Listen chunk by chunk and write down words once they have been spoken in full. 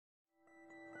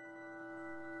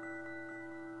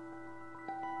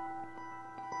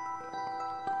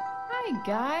Hi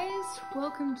guys,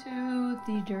 welcome to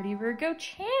the DirtyVirgo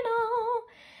channel.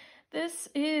 This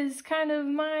is kind of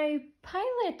my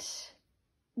pilot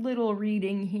little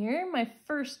reading here, my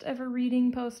first ever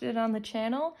reading posted on the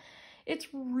channel. It's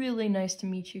really nice to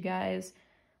meet you guys.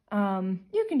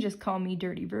 You can just call me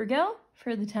DirtyVirgo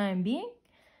for the time being.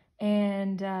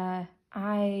 And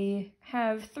I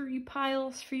have 3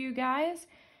 piles for you guys.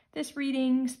 This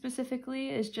reading specifically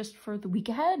is just for the week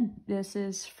ahead. This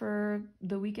is for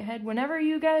the week ahead whenever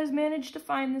you guys manage to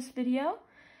find this video.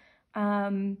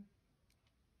 I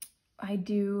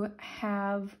do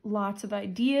have lots of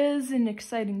ideas and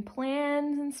exciting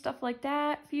plans and stuff like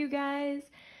that for you guys.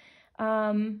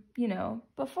 You know,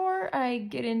 before I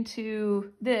get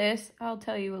into this, I'll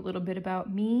tell you a little bit about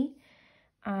me.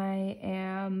 I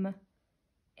am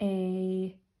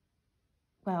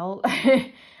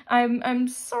I'm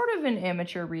sort of an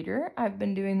amateur reader. I've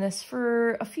been doing this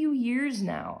for a few years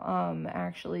now,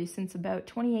 actually since about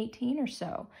 2018 or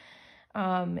so.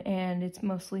 And it's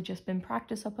mostly just been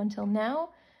practice up until now,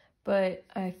 but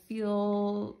I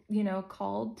feel, you know,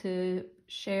 called to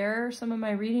share some of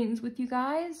my readings with you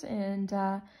guys. And,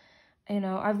 you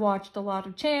know, I've watched a lot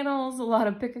of channels, a lot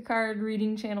of pick-a-card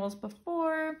reading channels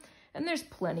before, and there's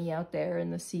plenty out there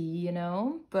in the sea, you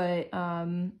know, but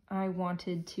I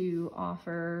wanted to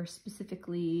offer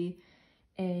specifically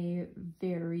a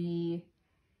very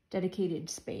dedicated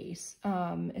space,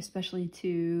 especially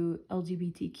to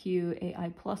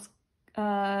LGBTQAI plus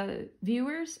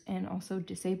viewers and also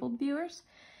disabled viewers.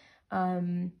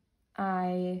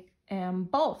 I am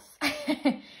both.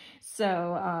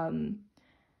 So,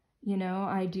 you know,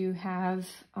 I do have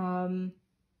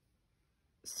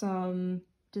some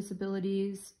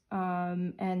disabilities,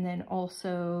 and then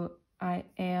also I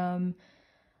am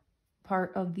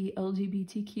part of the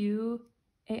LGBTQAI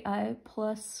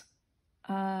plus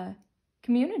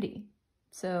community.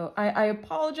 So I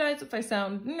apologize if I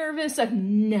sound nervous. I've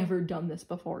never done this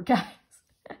before, guys.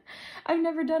 I've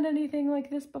never done anything like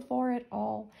this before at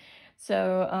all.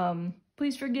 So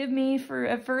please forgive me for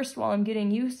at first while I'm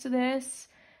getting used to this.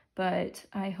 But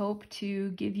I hope to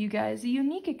give you guys a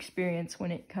unique experience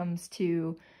when it comes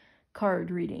to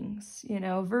card readings. You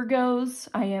know, Virgos,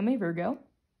 I am a Virgo.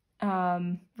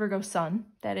 Virgo sun,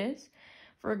 that is.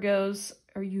 Virgos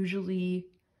are usually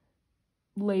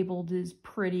labeled as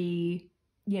pretty,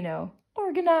 you know,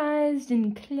 organized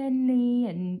and cleanly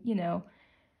and, you know,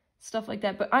 stuff like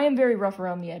that. But I am very rough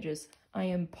around the edges. I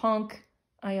am punk.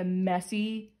 I am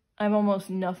messy. I'm almost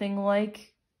nothing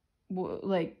like,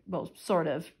 well, sort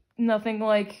of. Nothing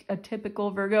like a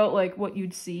typical Virgo, like what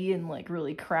you'd see in like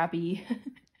really crappy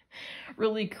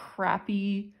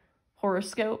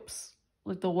horoscopes,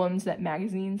 like the ones that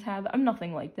magazines have. I'm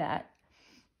nothing like that.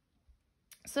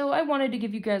 So I wanted to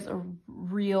give you guys a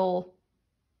real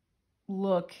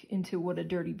look into what a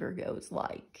dirty Virgo is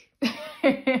like.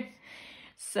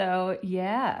 So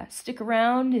yeah, stick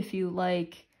around if you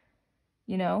like,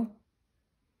 you know,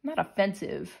 not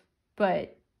offensive,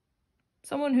 but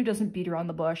someone who doesn't beat around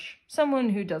the bush. Someone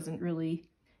who doesn't really,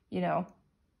 you know,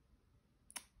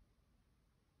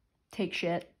 take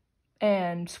shit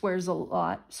and swears a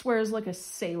lot. Swears like a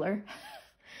sailor.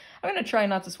 I'm going to try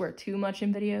not to swear too much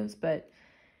in videos, but,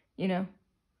 you know,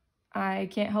 I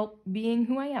can't help being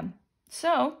who I am.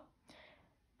 So,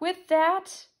 with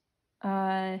that,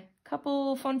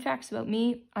 couple fun facts about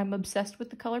me. I'm obsessed with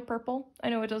the color purple. I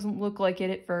know it doesn't look like it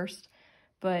at first,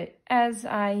 but as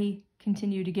I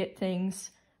continue to get things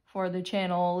for the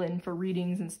channel and for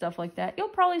readings and stuff like that, you'll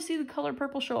probably see the color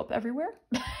purple show up everywhere.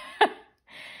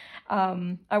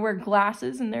 I wear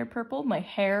glasses and they're purple. My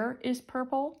hair is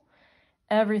purple.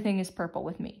 Everything is purple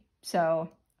with me.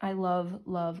 So I love,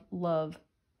 love, love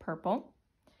purple.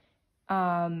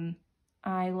 I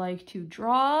like to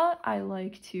draw. I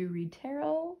like to read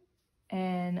tarot.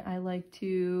 And I like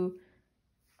to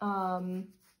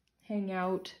hang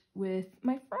out with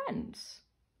my friends.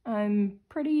 I'm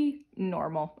pretty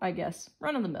normal, I guess,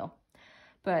 run-of-the-mill.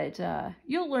 But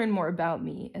you'll learn more about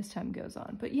me as time goes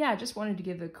on. But yeah, I just wanted to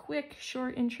give a quick,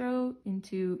 short intro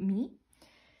into me.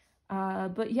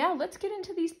 But yeah, let's get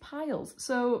into these piles.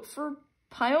 So for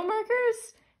pile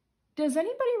markers, does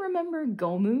anybody remember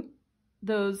Gomu?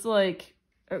 Those like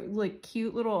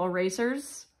cute little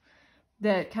erasers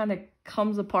that kind of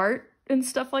comes apart and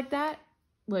stuff like that?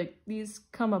 Like these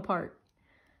come apart.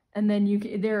 And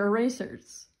then they're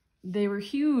erasers. They were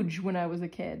huge when I was a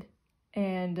kid,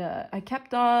 and I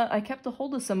kept a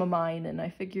hold of some of mine, and I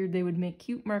figured they would make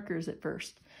cute markers at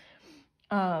first.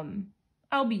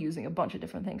 I'll be using a bunch of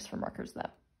different things for markers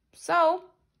though. So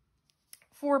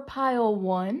for pile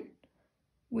 1,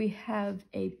 we have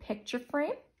a picture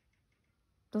frame.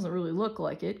 Doesn't really look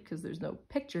like it because there's no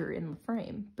picture in the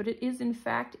frame, but it is in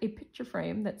fact a picture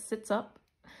frame that sits up.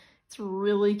 It's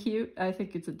really cute. I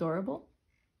think it's adorable.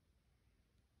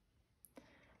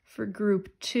 For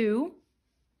group 2,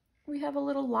 we have a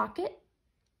little locket.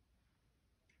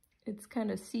 It's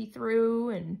kind of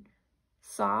see-through and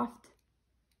soft.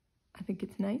 I think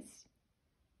it's nice.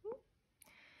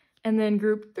 And then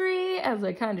group 3, as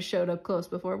I kind of showed up close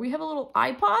before, we have a little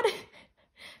iPod.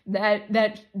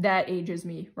 that ages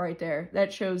me right there.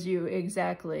 That shows you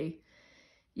exactly,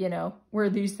 you know, where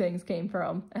these things came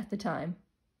from at the time.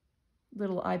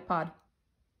 Little iPod.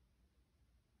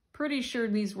 Pretty sure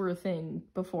these were a thing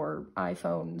before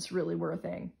iPhones really were a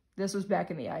thing. This was back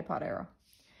in the iPod era.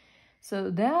 So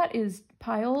that is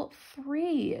pile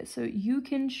 3. So you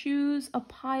can choose a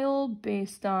pile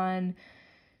based on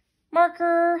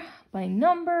marker, by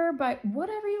number, by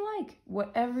whatever you like.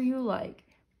 Whatever you like.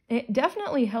 It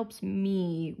definitely helps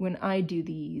me when I do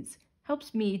these.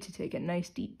 Helps me to take a nice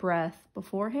deep breath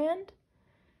beforehand.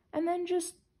 And then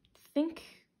just think,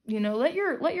 you know, let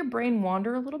your brain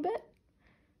wander a little bit.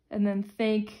 And then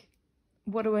think,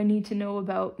 what do I need to know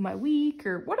about my week?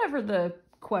 Or whatever the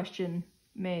question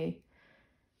may,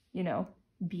 you know,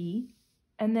 be.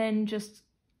 And then just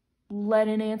let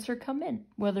an answer come in.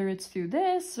 Whether it's through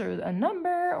this or a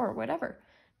number or whatever.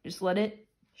 Just let it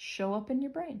show up in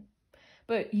your brain.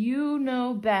 But you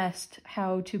know best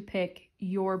how to pick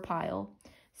your pile.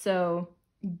 So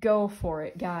go for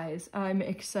it, guys. I'm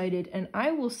excited, and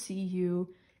I will see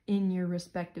you in your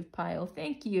respective pile.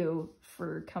 Thank you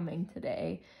for coming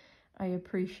today. I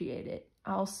appreciate it.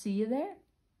 I'll see you there.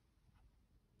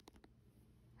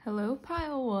 Hello,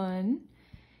 pile 1.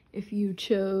 If you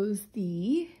chose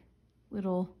the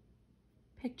little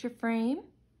picture frame,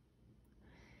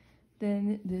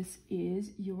 then this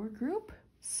is your group.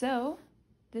 So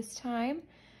this time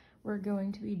we're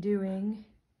going to be doing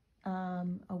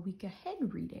a week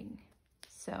ahead reading.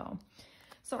 So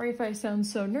sorry if I sound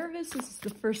so nervous. This is the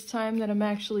first time that I'm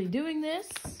actually doing this.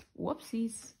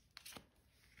 Whoopsies.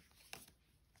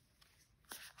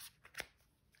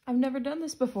 I've never done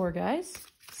this before, guys.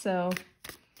 So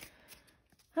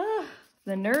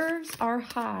the nerves are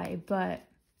high, but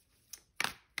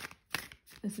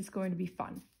this is going to be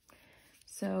fun.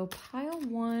 So pile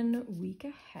 1, week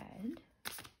ahead.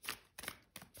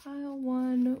 Pile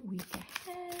 1, week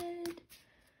ahead.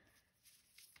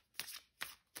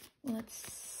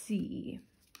 Let's see.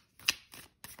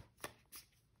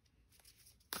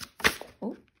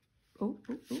 Oh.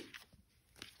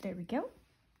 There we go.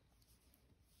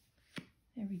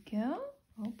 There we go.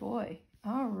 Oh boy.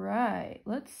 All right.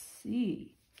 Let's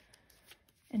see.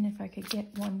 And if I could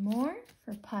get one more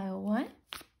for pile 1.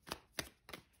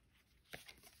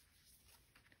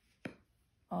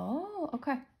 Oh,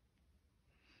 okay.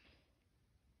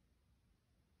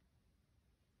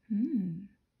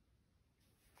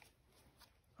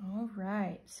 All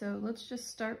right, so let's just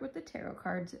start with the tarot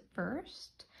cards at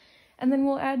first, and then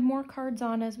we'll add more cards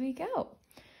on as we go.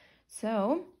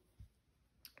 So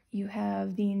you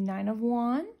have the 9 of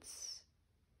Wands,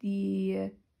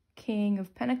 the King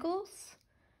of Pentacles,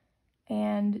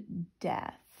 and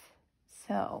Death.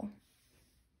 So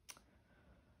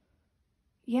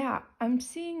yeah, I'm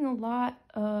seeing a lot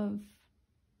of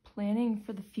planning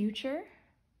for the future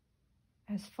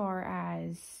as far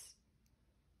as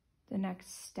the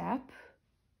next step.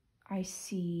 I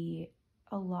see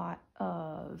a lot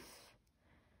of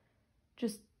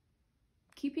just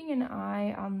keeping an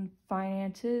eye on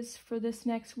finances for this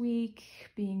next week,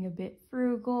 being a bit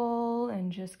frugal,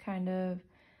 and just kind of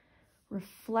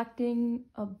reflecting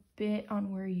a bit on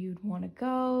where you'd want to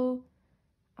go.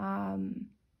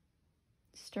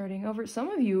 Starting over. Some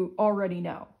of you already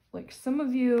know. Like, some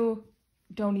of you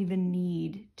don't even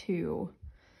need to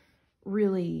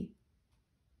really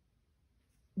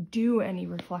do any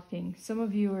reflecting. Some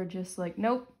of you are just like,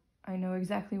 nope, I know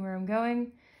exactly where I'm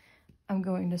going. I'm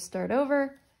going to start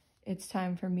over. It's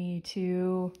time for me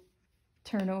to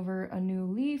turn over a new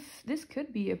leaf. This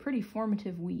could be a pretty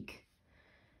formative week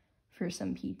for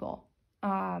some people.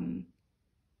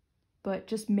 But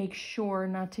just make sure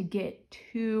not to get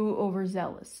too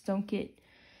overzealous. Don't get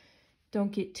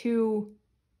too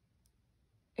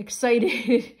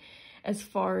excited as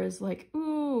far as like,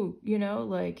 ooh, you know,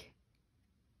 like,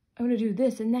 I'm gonna do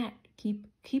this and that.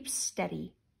 Keep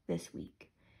steady this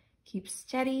week. Keep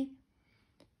steady.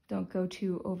 Don't go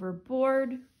too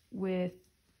overboard with,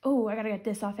 oh, I gotta get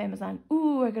this off Amazon.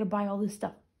 Ooh, I gotta buy all this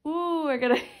stuff. Ooh, I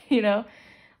gotta, you know,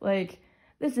 like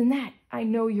this and that. I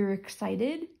know you're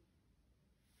excited.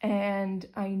 And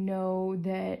I know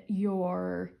that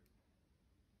you're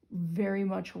very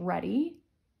much ready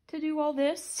to do all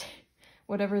this,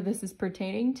 whatever this is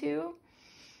pertaining to.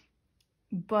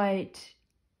 But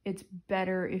it's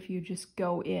better if you just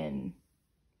go in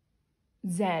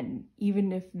zen,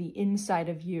 even if the inside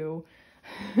of you,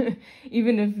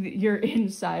 even if your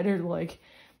inside are like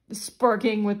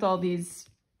sparking with all these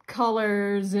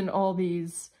colors and all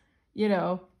these, you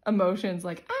know, emotions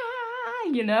like, ah,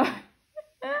 you know.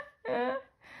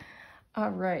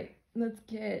 All right, let's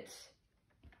get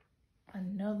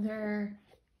another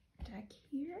deck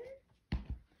here.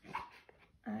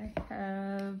 I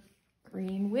have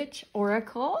Green Witch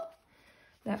Oracle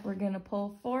that we're gonna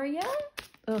pull for you.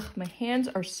 Ugh, my hands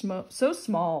are so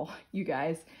small, you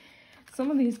guys.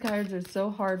 Some of these cards are so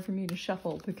hard for me to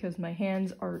shuffle because my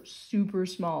hands are super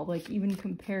small, like even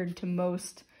compared to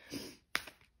most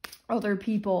other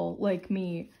people like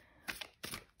me.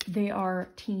 They are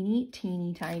teeny,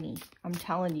 teeny, tiny. I'm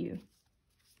telling you.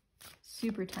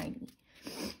 Super tiny.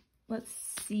 Let's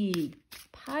see.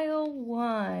 Pile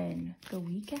 1, the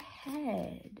week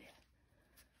ahead.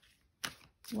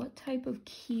 What type of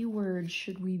keywords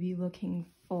should we be looking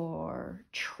for?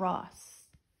 Trust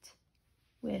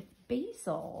with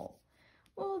basil.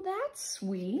 Well, that's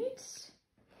sweet.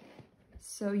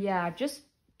 So yeah, just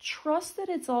trust that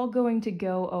it's all going to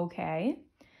go okay,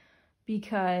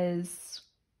 because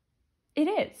it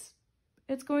is.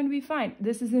 It's going to be fine.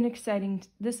 This is an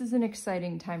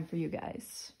exciting time for you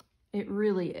guys. It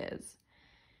really is.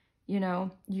 You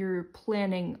know, you're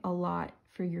planning a lot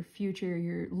for your future.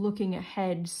 You're looking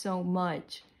ahead so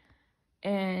much.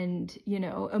 And, you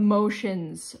know,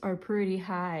 emotions are pretty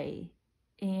high.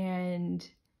 And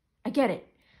I get it.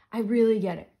 I really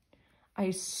get it.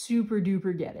 I super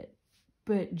duper get it.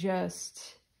 But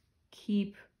just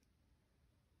keep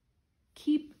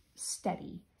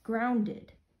steady,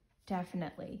 grounded,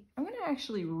 definitely. I'm going to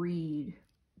actually read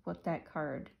what that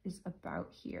card is about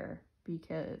here,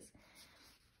 because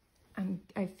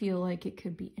I feel like it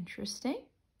could be interesting.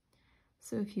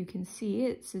 So if you can see,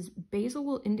 it says basil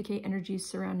will indicate energies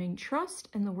surrounding trust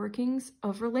and the workings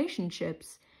of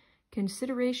relationships.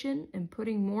 Consideration and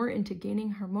putting more into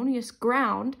gaining harmonious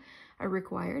ground are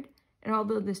required. And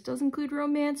although this does include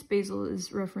romance, basil is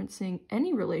referencing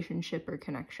any relationship or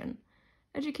connection.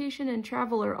 Education and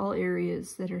travel are all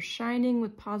areas that are shining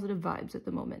with positive vibes at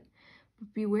the moment.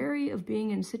 But be wary of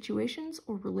being in situations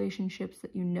or relationships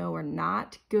that you know are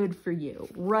not good for you.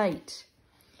 Right.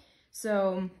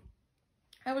 So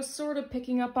I was sort of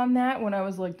picking up on that when I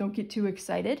was like, don't get too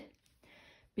excited,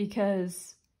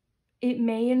 because it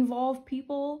may involve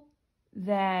people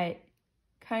that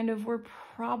kind of were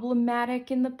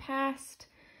problematic in the past.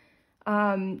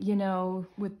 You know,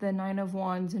 with the 9 of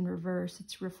Wands in reverse,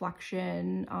 it's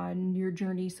reflection on your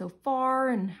journey so far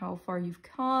and how far you've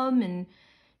come, and,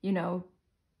 you know,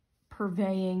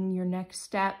 purveying your next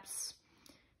steps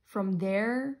from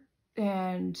there.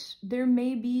 And there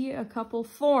may be a couple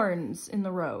thorns in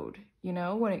the road, you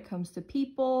know, when it comes to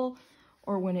people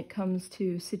or when it comes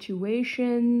to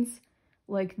situations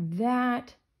like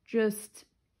that. Just,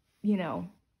 you know,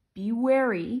 be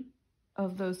wary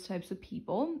of those types of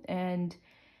people. And,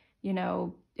 you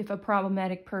know, if a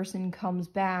problematic person comes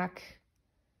back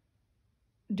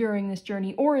during this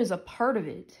journey or is a part of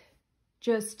it,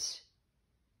 just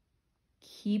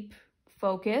keep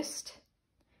focused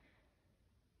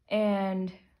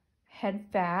and head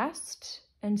fast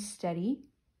and steady.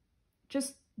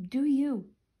 Just do you.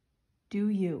 Do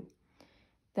you.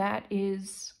 That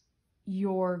is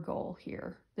your goal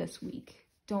here this week.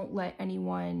 Don't let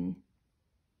anyone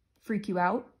freak you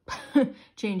out,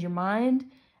 change your mind,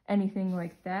 anything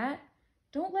like that.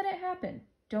 Don't let it happen.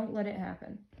 Don't let it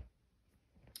happen.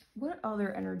 What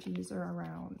other energies are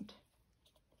around?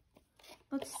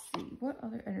 Let's see. What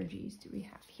other energies do we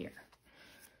have here?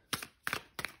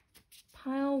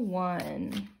 Pile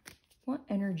 1. What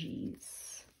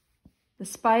energies? The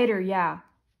spider, yeah.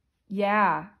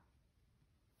 Yeah.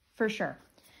 For sure.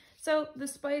 So the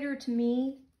spider to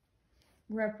me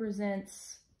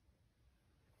represents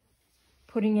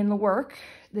putting in the work.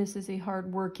 This is a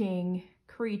hardworking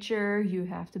creature. You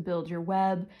have to build your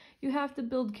web. You have to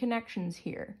build connections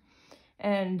here.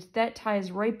 And that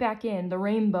ties right back in the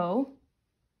rainbow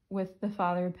with the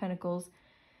Father of Pentacles.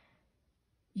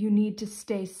 You need to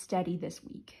stay steady this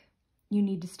week. You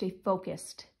need to stay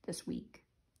focused this week.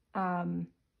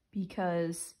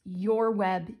 Because your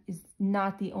web is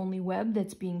not the only web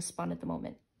that's being spun at the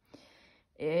moment.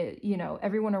 You know,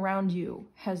 everyone around you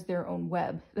has their own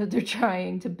web that they're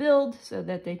trying to build so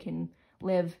that they can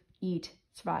live, eat,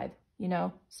 survive, you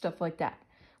know, stuff like that.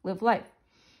 Live life.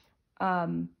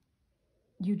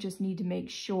 You just need to make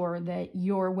sure that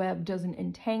your web doesn't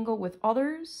entangle with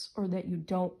others, or that you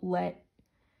don't let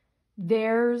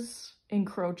theirs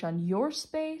encroach on your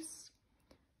space.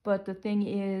 But the thing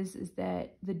is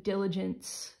that the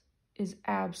diligence is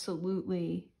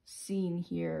absolutely seen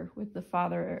here with the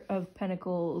Father of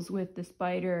Pentacles, with the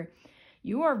Spider.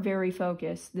 You are very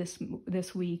focused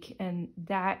this week, and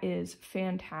that is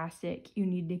fantastic. You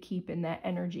need to keep in that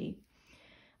energy,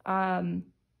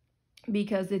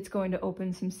 because it's going to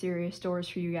open some serious doors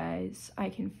for you guys. I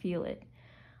can feel it.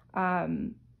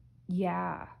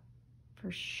 Yeah,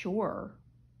 for sure.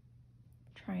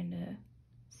 Trying to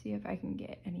see if I can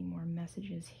get any more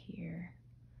messages here.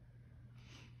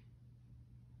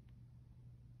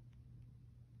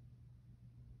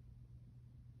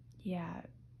 Yeah,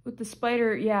 with the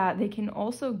Spider, yeah, they can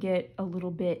also get a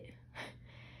little bit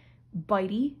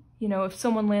bitey. You know, if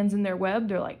someone lands in their web,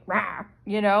 they're like, rah,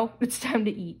 you know, it's time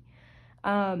to eat.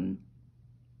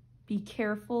 Be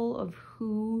careful of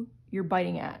who you're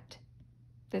biting at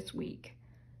this week.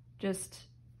 Just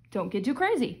don't get too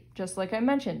crazy. Just like I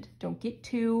mentioned, don't get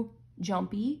too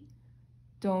jumpy.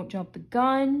 Don't jump the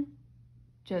gun.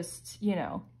 Just, you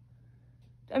know,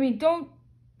 I mean, don't,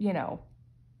 you know,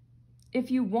 if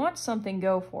you want something,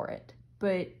 go for it,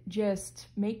 but just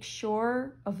make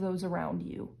sure of those around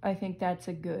you. I think that's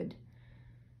a good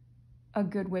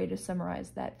way to summarize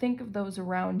that. Think of those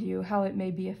around you, how it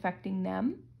may be affecting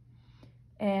them,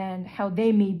 and how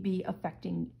they may be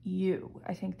affecting you.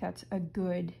 I think that's a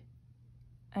good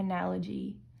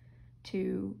analogy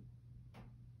to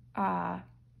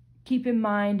keep in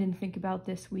mind and think about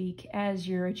this week as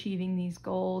you're achieving these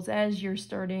goals, as you're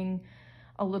starting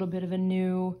a little bit of a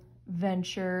new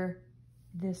venture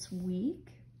this week.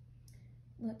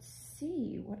 Let's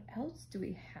see, what else do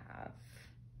we have?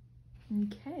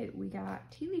 Okay, we got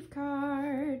tea leaf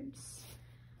cards.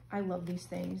 I love these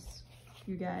things,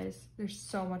 you guys. They're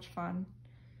so much fun.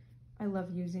 I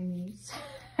love using these.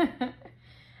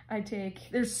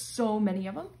 There's so many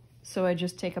of them, so I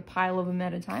just take a pile of them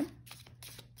at a time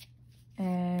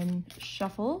and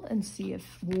shuffle and see if,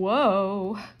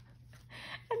 whoa,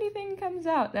 anything comes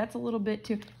out. That's a little bit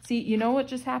too, see, you know what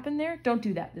just happened there? Don't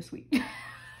do that this week.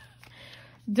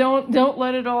 Don't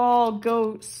let it all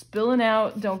go spilling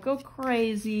out. Don't go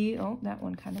crazy. Oh, that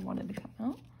one kind of wanted to come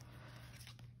out.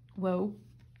 Whoa.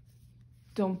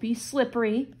 Don't be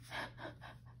slippery.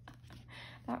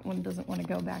 That one doesn't want to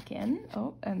go back in.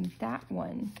 Oh, and that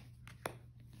one.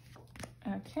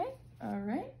 Okay, all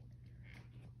right.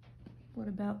 What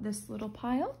about this little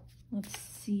pile? Let's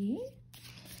see.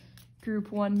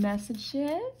 Group 1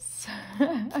 messages.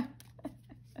 That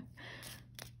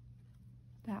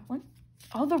one.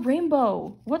 Oh, the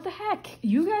rainbow. What the heck?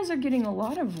 You guys are getting a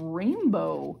lot of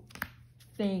rainbow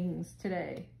things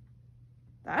today.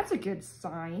 That's a good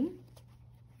sign.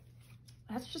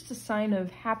 That's just a sign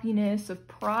of happiness, of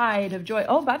pride, of joy.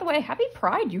 Oh, by the way, happy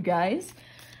Pride, you guys.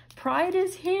 Pride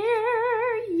is here.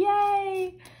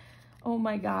 Yay. Oh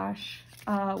my gosh.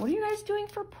 What are you guys doing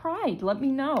for Pride? Let me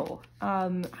know. I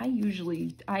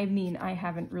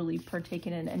haven't really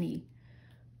partaken in any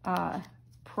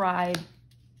Pride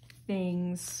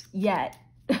things yet.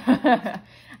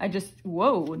 I just,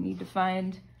 need to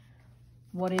find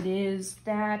what it is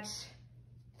that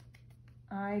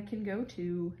I can go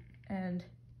to and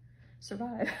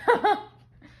survive.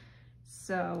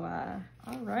 So,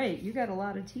 all right, you got a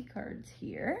lot of tea cards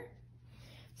here.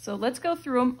 So let's go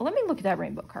through them. Let me look at that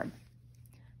rainbow card.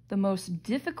 The most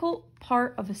difficult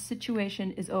part of a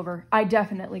situation is over. I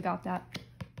definitely got that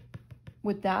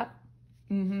with that.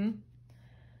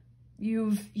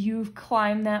 You've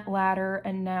climbed that ladder,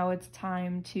 and now it's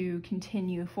time to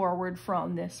continue forward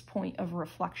from this point of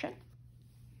reflection.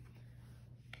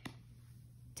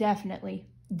 Definitely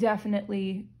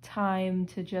time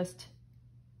to just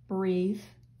breathe,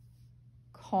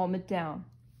 calm it down.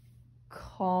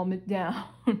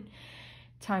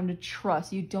 Time to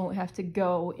trust. You don't have to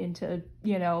go into,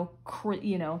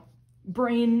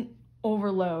 brain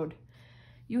overload.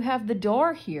 You have the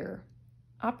door here.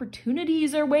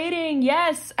 Opportunities are waiting.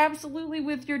 Yes, absolutely,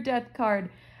 with your death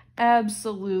card.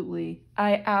 Absolutely.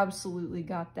 I absolutely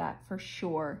got that for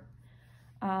sure.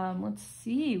 Let's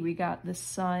see. We got the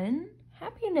sun,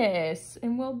 happiness,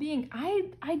 and well-being.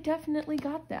 I definitely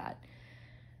got that.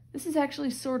 This is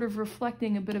actually sort of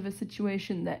reflecting a bit of a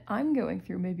situation that I'm going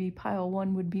through. Maybe pile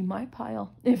 1 would be my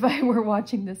pile if I were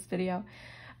watching this video.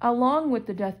 Along with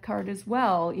the death card as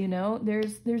well,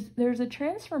 there's a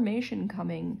transformation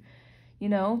coming.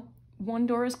 One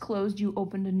door is closed, you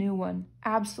opened a new one.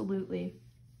 Absolutely.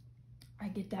 I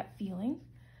get that feeling.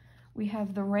 We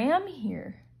have the Ram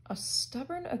here. A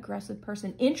stubborn, aggressive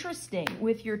person. Interesting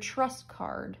with your trust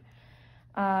card.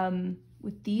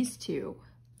 With these two,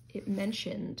 it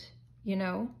mentioned,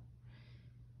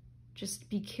 just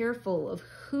be careful of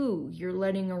who you're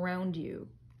letting around you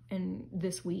and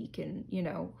this week, and, you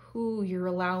know, who you're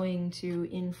allowing to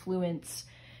influence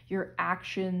your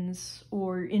actions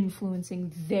or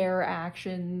influencing their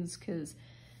actions. Because,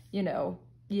 you know,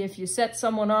 if you set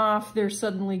someone off, they're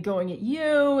suddenly going at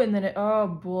you, and then oh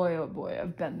boy,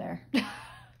 I've been there.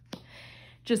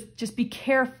 Just be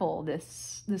careful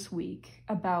this week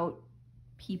about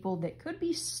people that could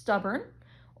be stubborn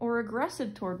or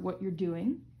aggressive toward what you're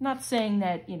doing. Not saying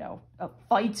that, you know, a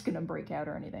fight's gonna break out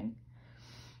or anything.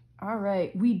 All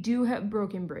right, we do have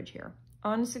broken bridge here.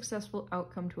 Unsuccessful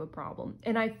outcome to a problem.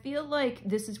 And I feel like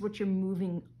this is what you're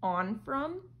moving on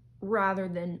from rather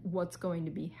than what's going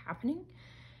to be happening.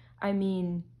 I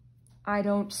mean, I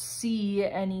don't see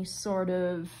any sort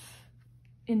of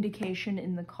indication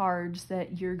in the cards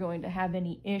that you're going to have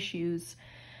any issues.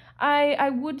 I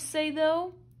would say,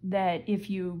 though, that if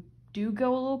you do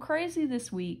go a little crazy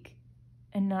this week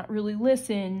and not really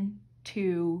listen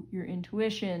to your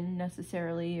intuition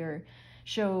necessarily, or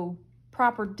show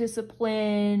proper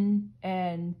discipline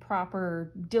and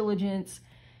proper diligence,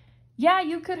 yeah,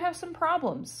 you could have some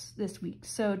problems this week.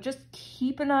 So just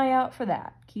keep an eye out for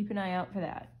that. Keep an eye out for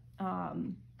that.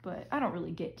 But I don't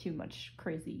really get too much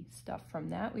crazy stuff from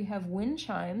that. We have wind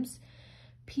chimes,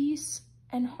 peace,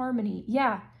 and harmony.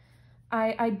 Yeah,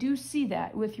 I do see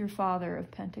that with your Father of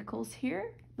Pentacles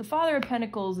here. The Father of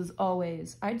Pentacles is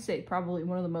always, I'd say, probably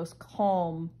one of the most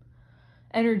calm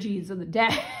energies of the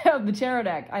deck, of the tarot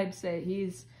deck. I'd say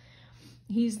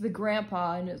he's the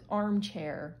grandpa in his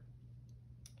armchair,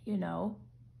 you know,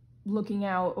 looking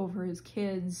out over his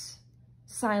kids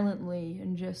silently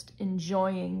and just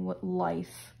enjoying what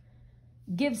life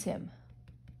gives him,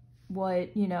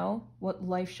 what, you know, what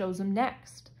life shows him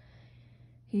next.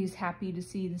 He's happy to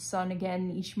see the sun again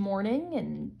each morning,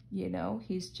 and, you know,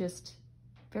 he's just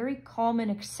very calm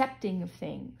and accepting of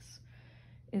things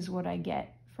is what I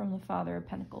get from the Father of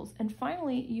Pentacles. And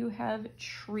finally, you have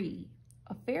Tree,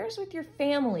 affairs with your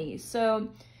family. So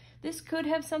this could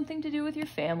have something to do with your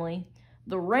family.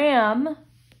 The Ram,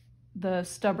 the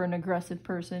stubborn, aggressive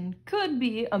person, could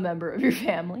be a member of your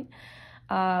family.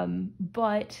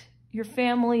 But your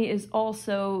family is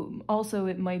also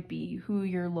it might be who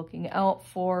you're looking out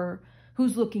for,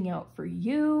 who's looking out for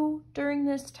you during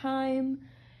this time.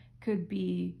 Could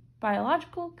be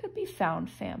biological, could be found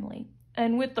family.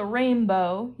 And with the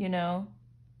rainbow, you know,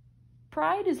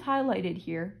 pride is highlighted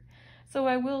here. So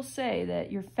I will say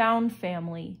that your found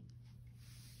family,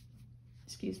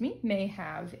 excuse me, may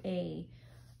have a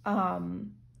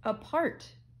part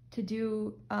to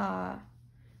do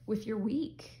with your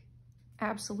week.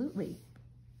 Absolutely.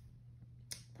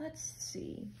 Let's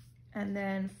see. And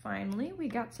then finally, we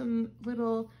got some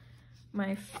little,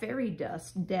 my fairy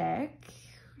dust deck,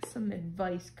 some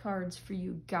advice cards for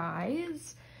you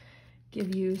guys.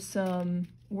 Give you some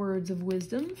words of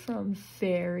wisdom from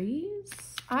fairies.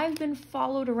 I've been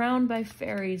followed around by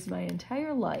fairies my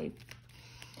entire life.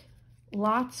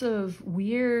 Lots of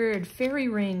weird fairy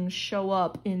rings show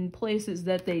up in places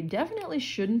that they definitely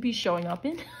shouldn't be showing up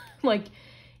in. Like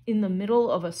in the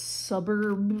middle of a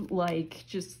suburb, like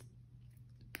just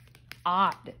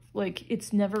odd. Like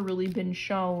it's never really been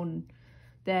shown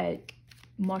that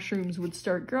mushrooms would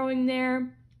start growing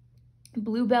there.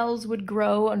 Bluebells would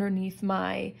grow underneath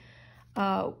my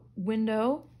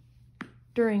window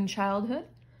during childhood.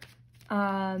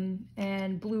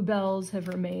 And bluebells have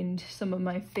remained some of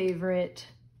my favorite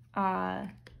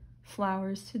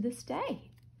flowers to this day.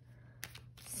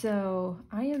 So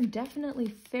I am definitely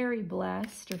fairy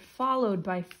blessed, or followed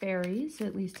by fairies,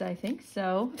 at least I think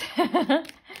so.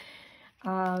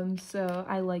 So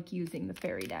I like using the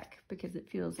fairy deck because it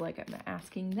feels like I'm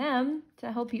asking them to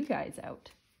help you guys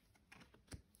out.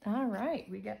 All right,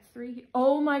 we got 3.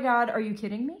 Oh my God, are you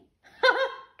kidding me?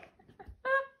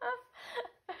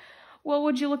 Well,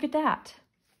 would you look at that?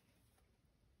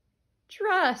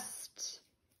 Trust.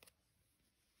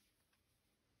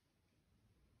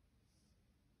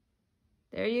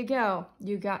 There you go.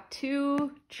 You got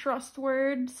 2 trust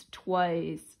words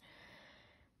twice.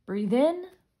 Breathe in,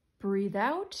 breathe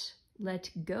out, let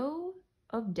go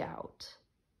of doubt.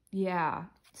 Yeah,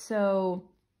 so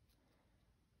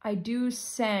I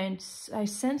sense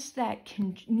that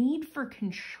need for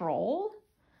control,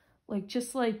 like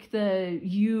just like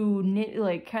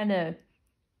like kind of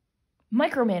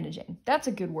micromanaging. That's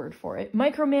a good word for it.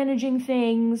 Micromanaging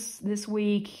things this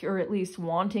week, or at least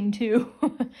wanting to.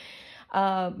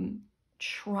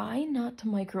 Try not to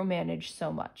micromanage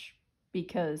so much,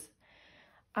 because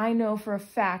I know for a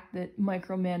fact that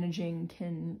micromanaging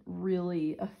can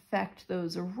really affect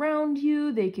those around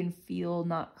you. They can feel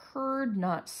not heard,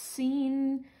 not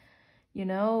seen, you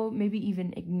know, maybe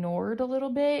even ignored a little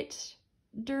bit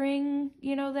during,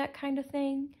 you know, that kind of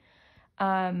thing.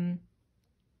 And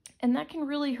that can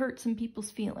really hurt some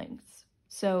people's feelings.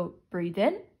 So breathe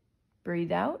in,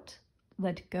 breathe out,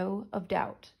 let go of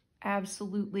doubt.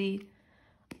 Absolutely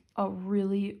a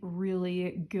really,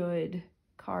 really good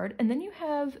card. And then you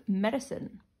have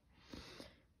medicine.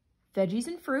 Veggies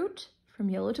and fruit, from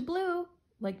yellow to blue,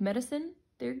 like medicine,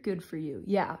 they're good for you.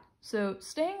 Yeah, so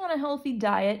staying on a healthy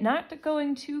diet, not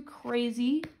going too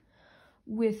crazy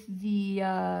with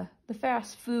the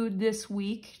fast food this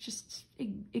week. Just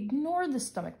ignore the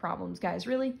stomach problems, guys,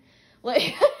 really.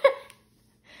 Like,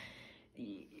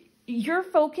 your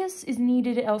focus is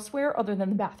needed elsewhere other than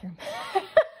the bathroom.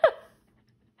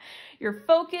 Your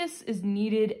focus is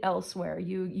needed elsewhere.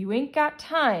 You ain't got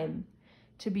time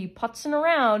to be putzing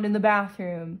around in the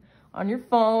bathroom on your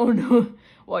phone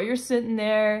while you're sitting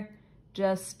there.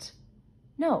 Just,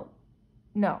 no.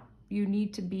 You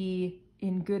need to be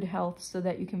in good health so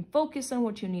that you can focus on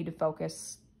what you need to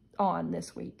focus on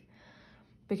this week.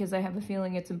 Because I have a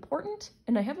feeling it's important,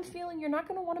 and I have a feeling you're not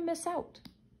going to want to miss out.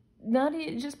 Not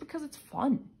just because it's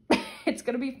fun. It's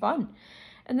going to be fun.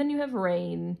 And then you have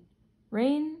rain.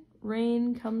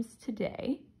 Rain comes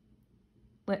today.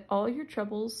 Let all your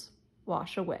troubles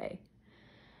wash away.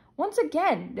 Once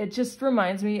again, it just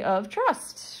reminds me of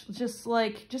trust. Just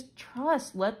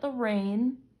trust. Let the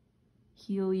rain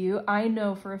heal you. I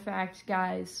know for a fact,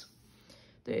 guys,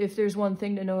 that if there's one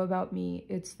thing to know about me,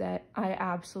 it's that I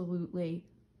absolutely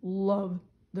love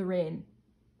the rain.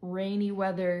 Rainy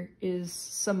weather is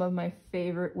some of my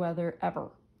favorite weather ever.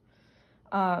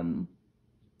 I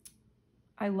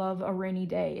love a rainy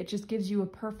day. It just gives you a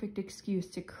perfect excuse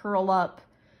to curl up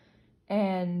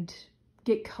and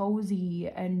get cozy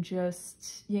and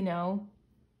just, you know,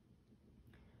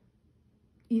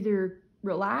 either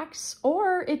relax,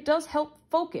 or it does help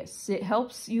focus. It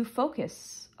helps you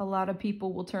focus. A lot of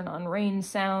people will turn on rain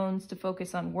sounds to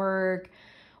focus on work,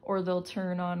 or they'll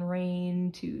turn on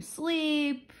rain to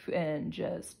sleep and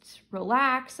just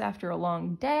relax after a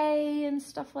long day and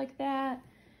stuff like that.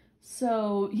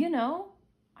 So, you know,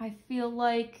 I feel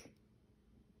like,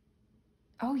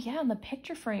 oh yeah, and the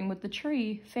picture frame with the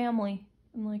tree, family,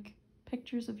 and like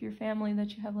pictures of your family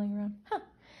that you have laying around. Huh.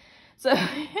 So,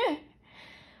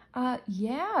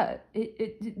 yeah,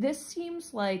 this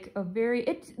seems like a very,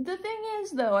 the thing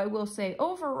is though, I will say,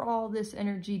 overall, this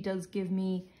energy does give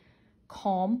me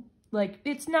calm. Like,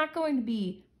 it's not going to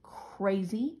be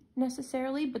crazy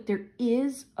necessarily, but there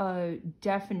is a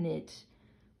definite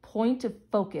point of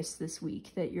focus this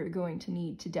week that you're going to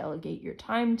need to delegate your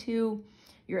time to,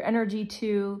 your energy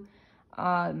to,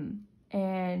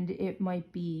 and it might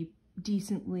be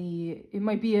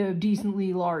a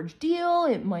decently large deal.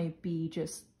 It might be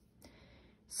just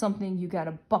something you got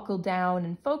to buckle down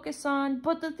and focus on.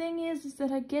 But the thing is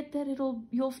that I get that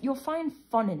you'll find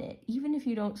fun in it. Even if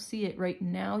you don't see it right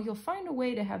now, you'll find a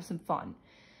way to have some fun.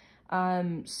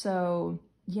 So,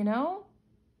 you know,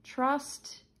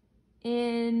 trust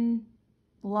in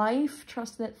life,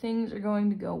 trust that things are going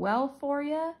to go well for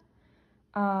you.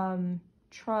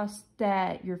 Trust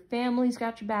that your family's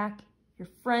got your back, your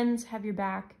friends have your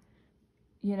back.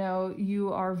 You know,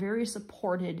 you are very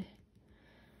supported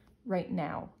right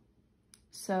now.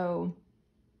 So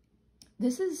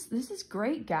this is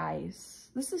great, guys.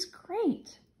 This is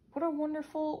great. What a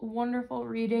wonderful, wonderful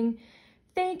reading.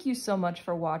 Thank you so much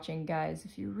for watching, guys.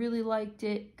 If you really liked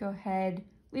it, go ahead,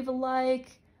 leave a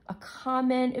like, a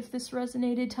comment if this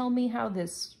resonated. Tell me how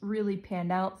this really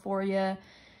panned out for you.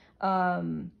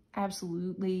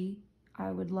 Absolutely,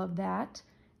 I would love that.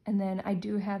 And then I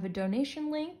do have a donation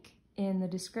link in the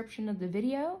description of the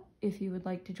video if you would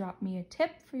like to drop me a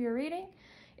tip for your reading.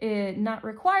 Not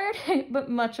required, but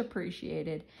much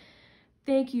appreciated.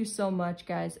 Thank you so much,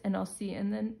 guys, and I'll see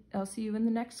you in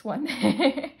the next one.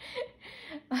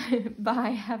 Bye.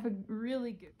 Have a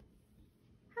really good.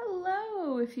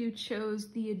 Hello, if you chose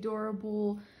the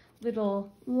adorable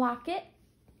little locket.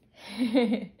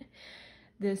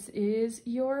 This is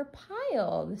your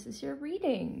pile. This is your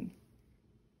reading.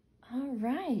 All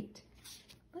right.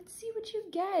 Let's see what you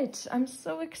get. I'm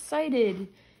so excited.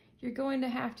 You're going to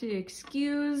have to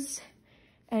excuse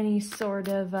any sort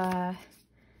of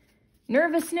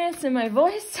nervousness in my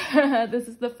voice. This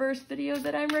is the first video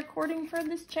that I'm recording for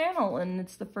this channel, and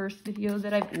it's the first video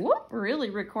that I've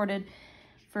really recorded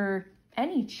for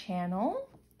any channel.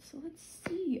 So let's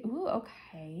see. Ooh,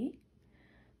 okay.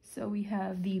 So we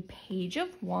have the Page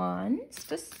of Wands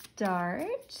to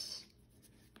start.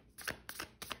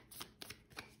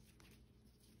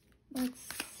 Let's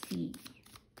see.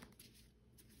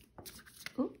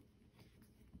 Ooh.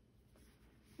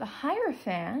 the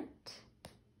Hierophant.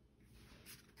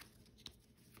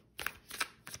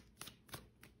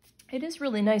 It is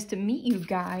really nice to meet you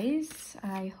guys.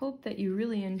 I hope that you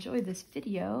really enjoy this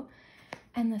video.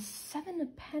 And the Seven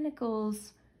of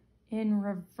Pentacles in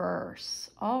reverse.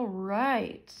 All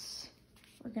right,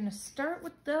 we're gonna start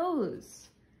with those.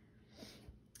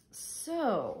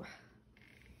 So,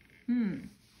 this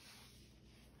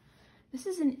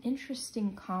is an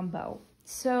interesting combo.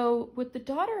 So with the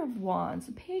Daughter of Wands,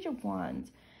 the Page of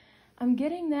Wands, I'm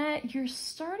getting that you're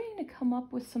starting to come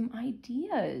up with some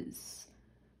ideas,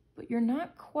 but you're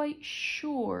not quite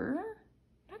sure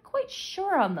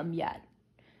on them yet.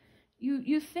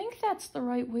 You think that's the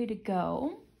right way to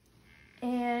go,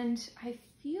 and I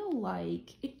feel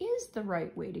like it is the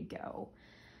right way to go,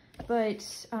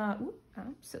 but I'm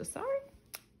so sorry.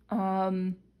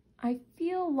 I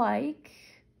feel like,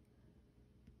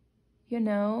 you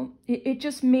know, it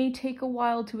just may take a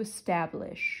while to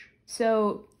establish.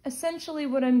 So essentially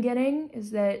what I'm getting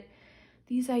is that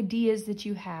these ideas that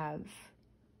you have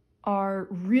are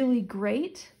really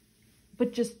great,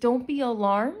 but just don't be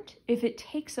alarmed if it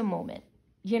takes a moment,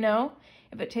 you know,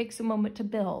 if it takes a moment to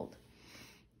build.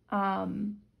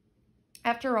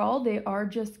 After all, they are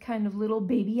just kind of little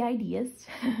baby ideas.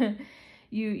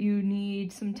 You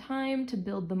need some time to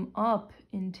build them up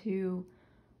into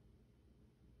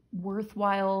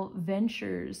worthwhile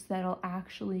ventures that'll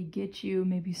actually get you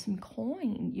maybe some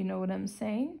coin, you know what I'm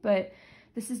saying? But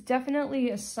this is definitely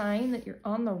a sign that you're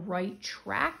on the right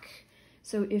track.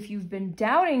 So if you've been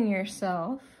doubting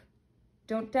yourself,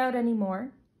 don't doubt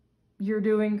anymore. You're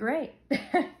doing great.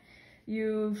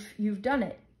 You've done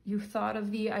it. You've thought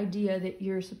of the idea that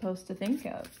you're supposed to think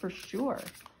of for sure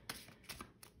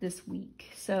this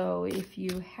week. So if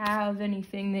you have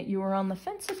anything that you were on the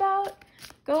fence about,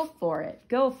 go for it.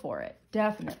 Go for it.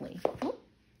 Definitely. Oh,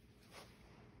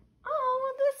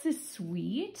 well, this is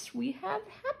sweet. We have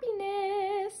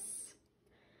happiness.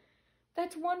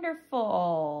 That's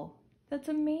wonderful. That's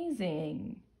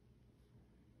amazing.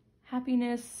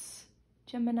 Happiness,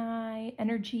 Gemini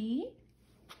energy.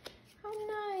 How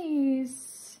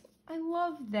nice. I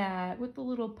love that with the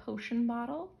little potion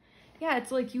bottle. Yeah,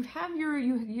 it's like you have your,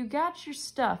 you got your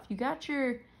stuff. You've got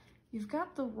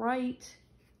the right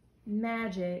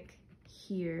magic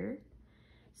here.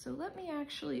 So let me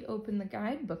actually open the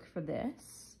guidebook for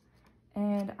this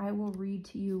and I will read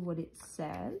to you what it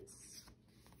says.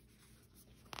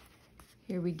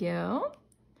 Here we go.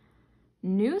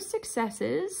 New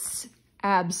successes,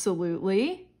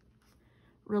 absolutely.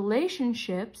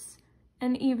 Relationships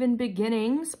and even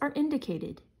beginnings are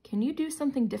indicated. Can you do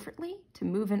something differently to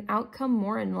move an outcome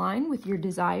more in line with your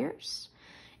desires?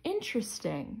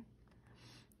 Interesting.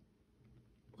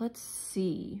 Let's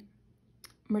see.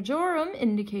 Majorum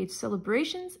indicates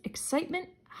celebrations, excitement,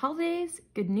 holidays,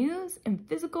 good news, and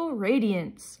physical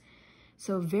radiance.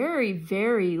 So very,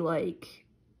 very like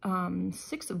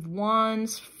Six of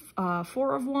Wands,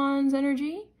 Four of Wands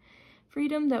energy.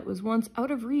 Freedom that was once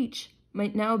out of reach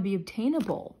might now be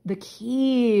obtainable. The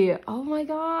key. Oh my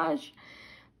gosh.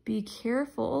 Be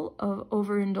careful of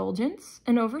overindulgence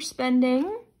and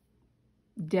overspending.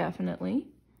 Definitely.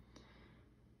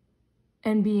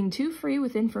 And being too free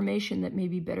with information that may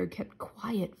be better kept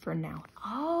quiet for now.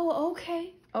 Oh,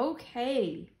 okay.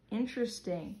 Okay.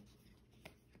 Interesting.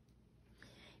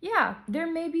 Yeah,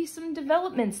 there may be some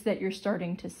developments that you're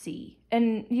starting to see.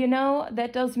 And, you know,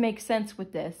 that does make sense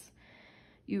with this.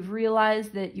 You've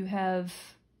realized that you have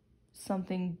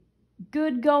something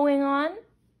good going on.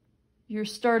 You're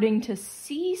starting to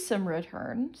see some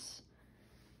returns.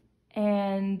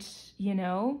 And, you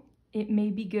know, it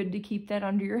may be good to keep that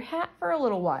under your hat for a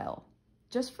little while.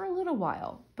 Just for a little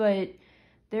while. But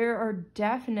there are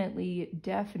definitely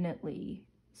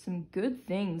some good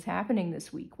things happening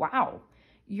this week. Wow.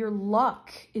 Your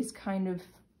luck is kind of,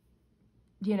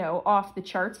 you know, off the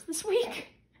charts this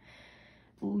week.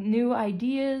 New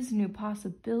ideas, new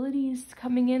possibilities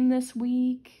coming in this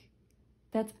week.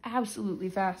 That's absolutely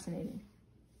fascinating.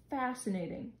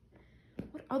 Fascinating.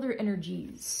 What other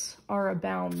energies are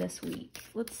abound this week?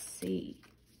 Let's see.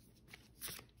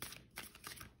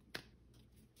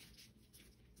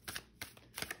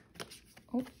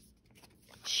 Oh,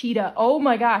 cheetah. Oh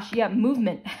my gosh. Yeah,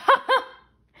 movement.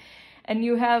 And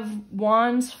you have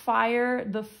wands, fire,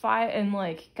 the fire, and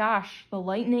like, gosh, the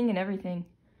lightning and everything.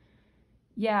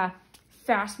 Yeah,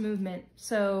 fast movement.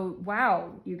 So,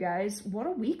 wow, you guys, what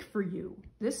a week for you.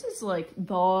 This is like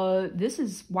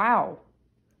wow.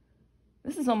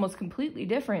 This is almost completely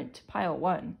different to pile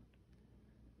one.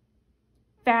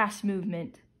 Fast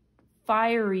movement,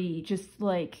 fiery, just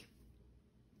like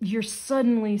you're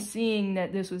suddenly seeing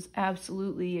that this was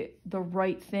absolutely the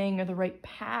right thing or the right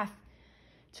path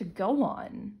to go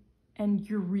on. And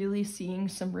you're really seeing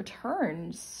some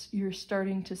returns. You're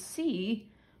starting to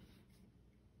see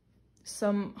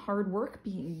some hard work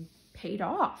being paid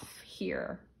off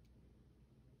here.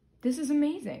 This is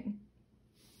amazing.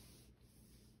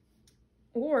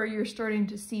 Or you're starting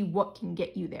to see what can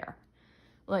get you there.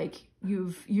 Like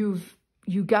you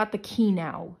got the key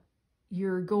now.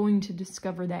 You're going to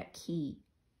discover that key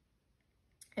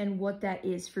and what that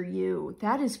is for you.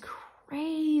 That is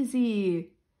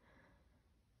crazy.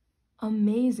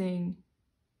 Amazing.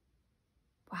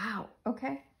 Wow.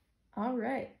 Okay. All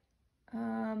right.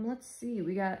 Let's see.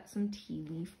 We got some tea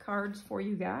leaf cards for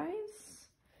you guys.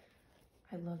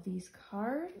 I love these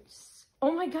cards.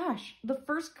 Oh my gosh. The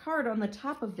first card on the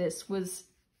top of this was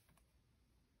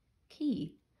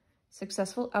key.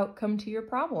 Successful outcome to your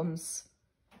problems.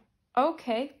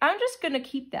 Okay. I'm just going to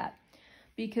keep that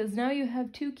because now you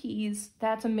have 2 keys.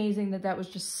 That's amazing that that was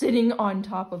just sitting on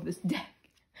top of this deck.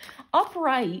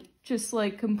 Upright, just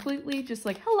like completely, just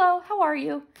like, hello, how are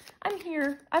you? I'm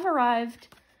here. I've arrived.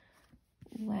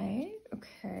 Leg,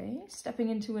 okay. Stepping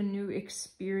into a new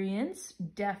experience.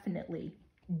 Definitely.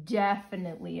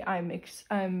 Definitely.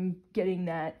 I'm getting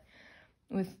that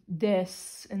with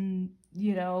this and,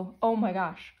 you know, oh my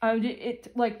gosh.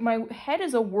 Like my head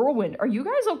is a whirlwind. Are you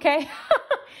guys okay?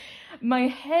 My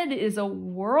head is a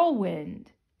whirlwind.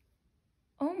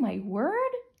 Oh my word.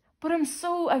 But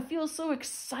I feel so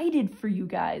excited for you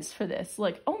guys for this.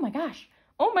 Like, oh my gosh,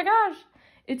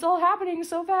 it's all happening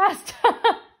so fast.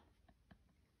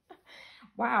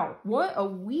 Wow, what a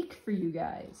week for you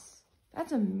guys.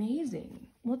 That's amazing.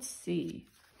 Let's see.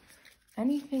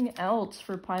 Anything else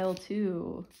for pile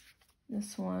 2?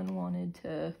 This one wanted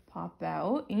to pop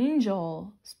out.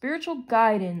 Angel, spiritual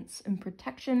guidance and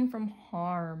protection from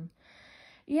harm.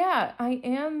 Yeah, I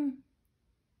am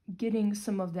getting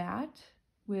some of that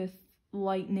with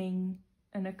lightning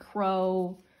and a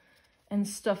crow and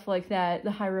stuff like that.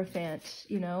 The Hierophant,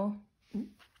 you know.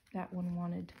 That one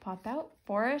wanted to pop out.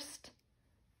 Forest.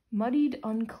 Muddied,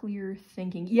 unclear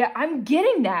thinking. Yeah, I'm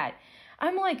getting that.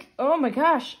 I'm like, oh my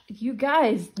gosh, you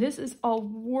guys, this is a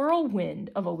whirlwind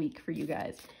of a week for you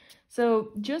guys.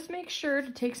 So just make sure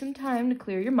to take some time to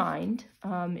clear your mind.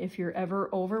 If you're ever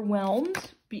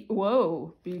overwhelmed,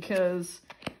 because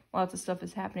lots of stuff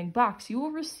is happening. Box, you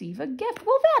will receive a gift.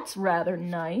 Well, that's rather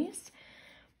nice.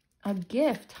 A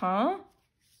gift, huh?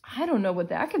 I don't know what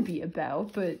that could be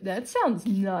about, but that sounds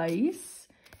nice.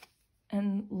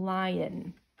 And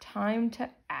lion, time to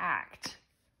act.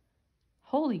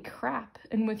 Holy crap.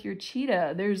 And with your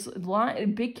cheetah, there's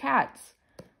big cats.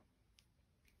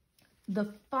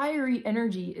 The fiery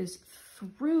energy is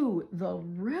through the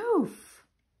roof.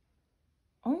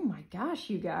 Oh my gosh,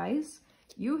 you guys.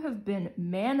 You have been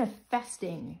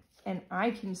manifesting, and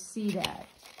I can see that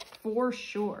for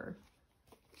sure.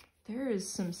 There is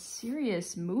some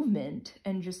serious movement,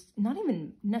 and just not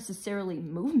even necessarily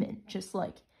movement, just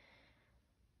like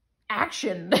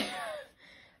action.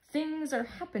 Things are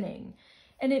happening.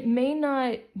 And it may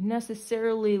not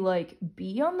necessarily like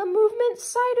be on the movement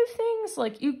side of things.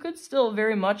 Like you could still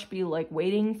very much be like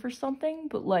waiting for something,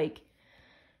 but like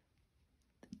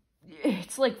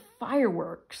it's like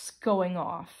fireworks going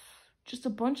off. Just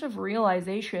a bunch of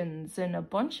realizations and a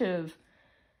bunch of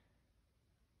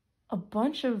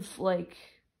like,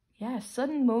 yeah,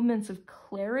 sudden moments of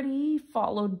clarity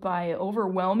followed by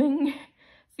overwhelming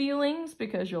feelings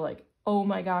because you're like, oh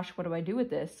my gosh, what do I do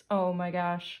with this? Oh my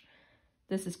gosh,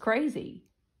 this is crazy.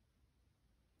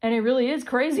 And it really is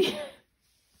crazy.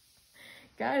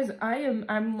 Guys,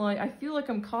 I'm like, I feel like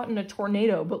I'm caught in a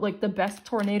tornado, but like the best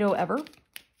tornado ever.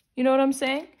 You know what I'm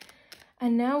saying?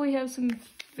 And now we have some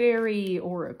fairy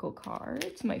oracle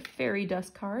cards, my fairy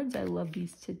dust cards. I love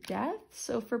these to death.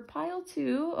 So for pile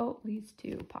 2, oh, these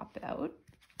 2 popped out.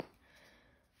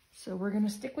 So we're going to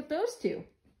stick with those 2.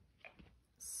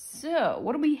 So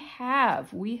what do we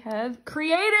have? We have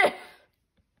creative.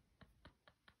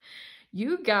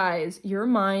 You guys, your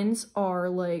minds are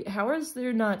like, how is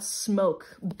there not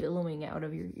smoke billowing out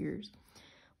of your ears?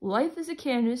 Life is a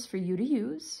canvas for you to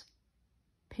use.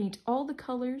 Paint all the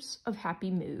colors of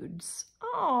happy moods.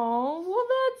 Oh, well,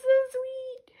 that's so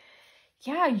sweet.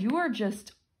 Yeah, you are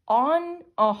just on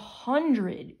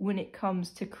 100 when it comes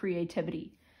to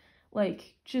creativity.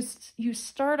 Like, just, you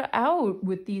start out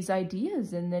with these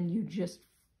ideas and then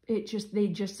they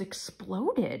just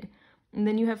exploded. And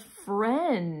then you have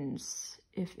friends,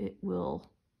 if it will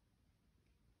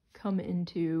come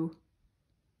into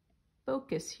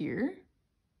focus here.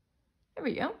 There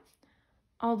we go.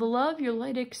 All the love your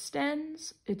light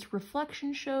extends, its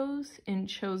reflection shows in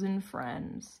chosen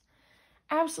friends.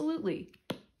 Absolutely.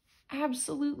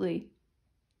 Absolutely.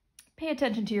 Pay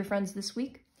attention to your friends this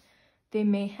week. They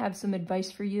may have some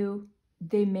advice for you.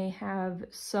 They may have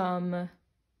some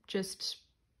just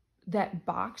that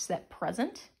box, that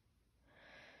present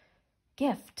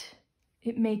gift.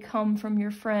 It may come from your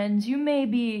friends. You may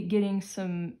be getting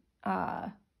some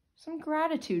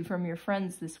gratitude from your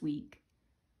friends this week.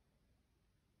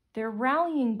 They're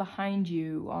rallying behind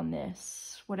you on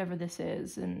this, whatever this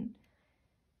is, and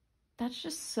that's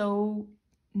just so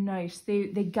nice. They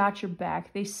got your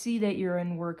back. They see that you're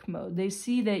in work mode. They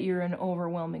see that you're in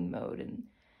overwhelming mode, and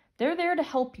they're there to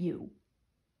help you.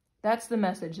 That's the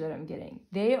message that I'm getting.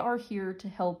 They are here to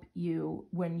help you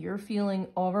when you're feeling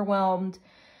overwhelmed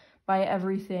by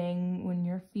everything, when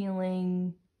you're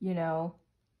feeling, you know,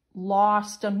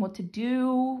 lost on what to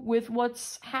do with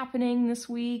what's happening this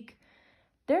week.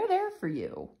 They're there for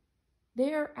you.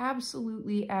 They're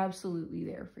absolutely, absolutely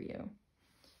there for you.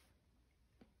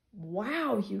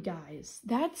 Wow, you guys,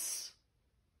 that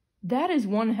is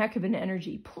one heck of an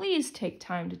energy. Please take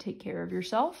time to take care of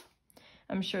yourself.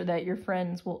 I'm sure that your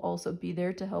friends will also be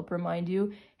there to help remind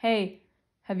you, hey,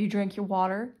 have you drank your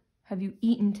water? Have you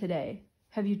eaten today?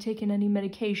 Have you taken any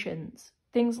medications?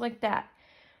 Things like that.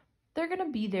 They're going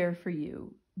to be there for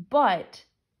you. But,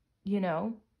 you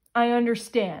know, I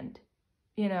understand.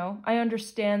 You know, I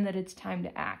understand that it's time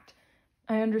to act.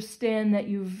 I understand that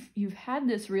you've had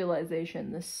this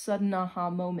realization, this sudden aha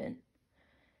moment,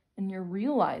 and you're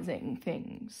realizing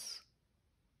things.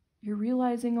 You're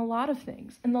realizing a lot of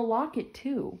things. And the locket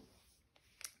too.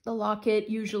 The locket,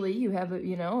 usually you have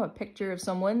a picture of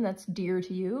someone that's dear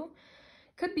to you.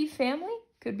 Could be family,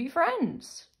 could be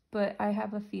friends. But I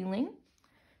have a feeling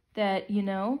that, you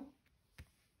know,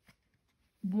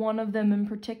 one of them in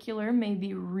particular may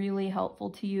be really helpful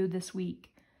to you this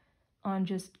week on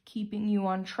just keeping you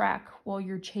on track while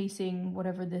you're chasing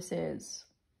whatever this is.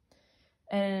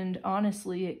 And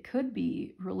honestly, it could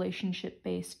be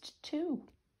relationship-based too.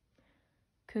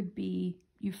 Could be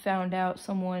you found out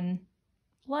someone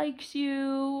likes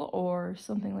you or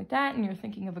something like that, and you're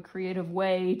thinking of a creative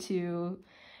way to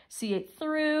see it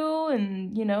through,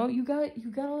 and you know, you got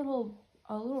a little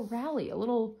rally, a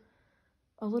little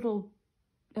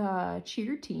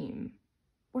cheer team.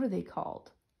 What are they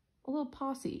called? A little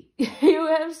posse. You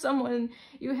have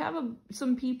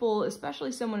some people,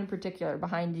 especially someone in particular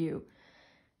behind you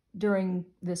during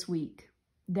this week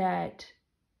that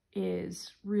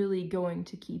is really going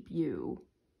to keep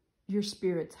your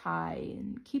spirits high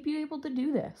and keep you able to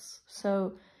do this.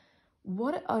 So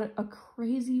what a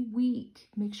crazy week.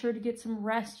 Make sure to get some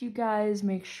rest, you guys.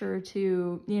 Make sure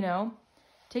to, you know,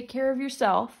 take care of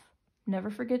yourself.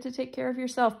 Never forget to take care of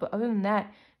yourself. But other than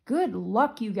that, good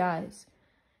luck, you guys.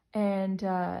 And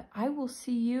I will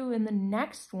see you in the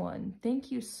next one.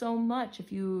 Thank you so much.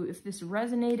 If this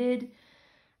resonated,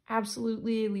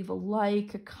 absolutely leave a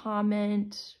like, a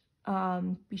comment.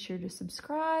 Be sure to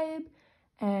subscribe.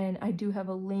 And I do have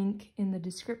a link in the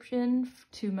description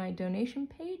to my donation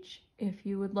page if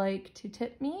you would like to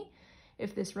tip me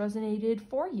if this resonated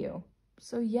for you.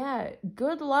 So yeah,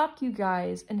 good luck, you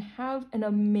guys, and have an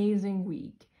amazing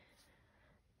week.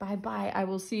 Bye-bye. I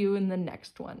will see you in the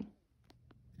next one.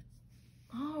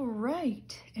 All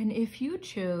right, and if you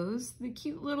chose the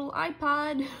cute little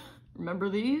iPod, remember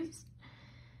these?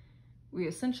 We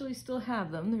essentially still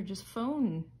have them. They're just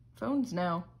phones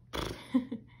now.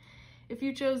 If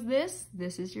you chose this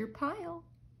is your pile.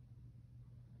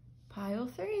 Pile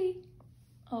 3.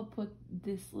 I'll put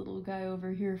this little guy over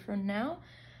here for now.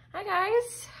 Hi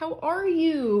guys, how are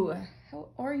you? How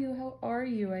are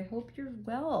you? I hope you're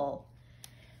well.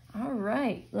 All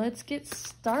right, let's get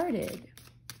started.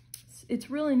 It's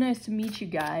really nice to meet you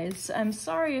guys. I'm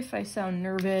sorry if I sound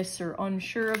nervous or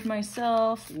unsure of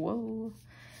myself. Whoa.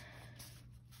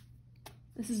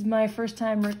 This is my first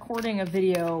time recording a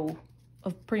video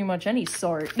of pretty much any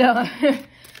sort. I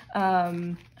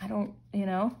don't, you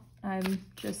know, I'm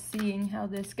just seeing how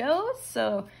this goes,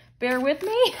 so bear with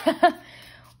me.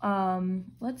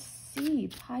 Let's see,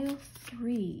 pile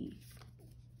 3.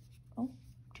 Oh,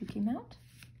 2 came out.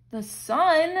 The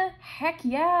Sun, heck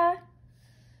yeah.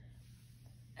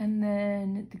 And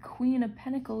then the Queen of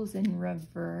Pentacles in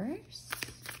reverse.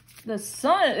 The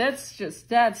Sun,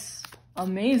 that's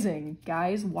amazing,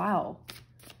 guys. Wow.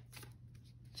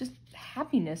 Just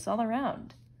happiness all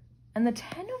around. And the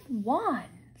 10 of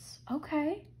Wands.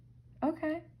 Okay.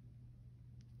 Okay.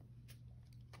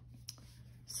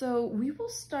 So we will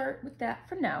start with that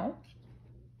for now.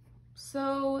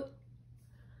 So,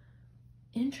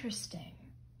 interesting.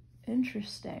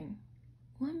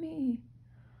 Let me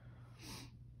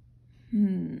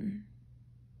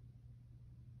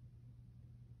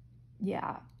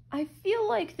Yeah, I feel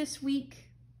like this week,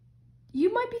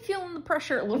 you might be feeling the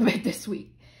pressure a little bit this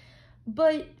week.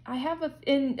 But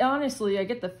and honestly, I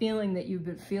get the feeling that you've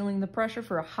been feeling the pressure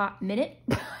for a hot minute.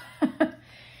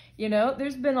 You know,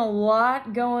 there's been a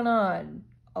lot going on.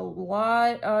 A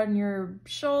lot on your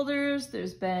shoulders.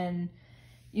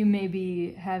 You may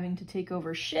be having to take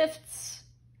over shifts.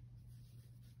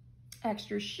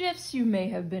 Extra shifts. You may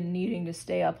have been needing to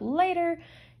stay up later.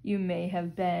 You may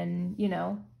have been, you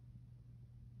know,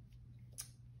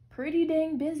 pretty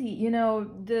dang busy. You know,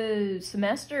 the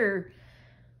semester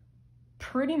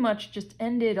pretty much just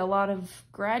ended. A lot of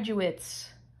graduates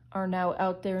are now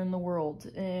out there in the world,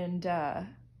 and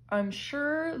I'm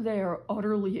sure they are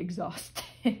utterly exhausted.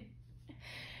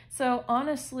 So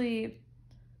honestly,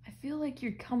 I feel like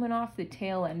you're coming off the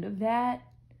tail end of that,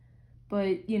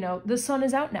 but you know, the sun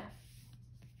is out now.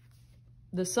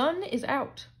 The sun is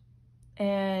out,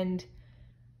 and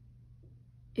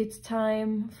it's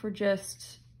time for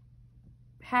just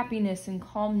happiness and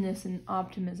calmness and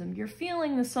optimism. You're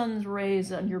feeling the sun's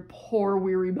rays on your poor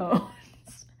weary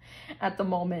bones at the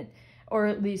moment, or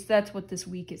at least that's what this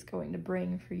week is going to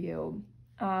bring for you.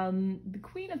 The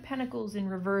Queen of Pentacles in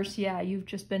reverse, yeah, you've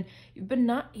been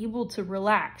not able to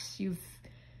relax. You've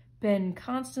been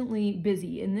constantly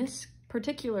busy. In this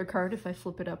particular card, if I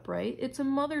flip it up right, it's a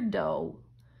mother doe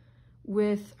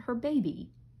with her baby.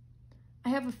 I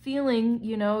have a feeling,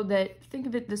 you know, that, think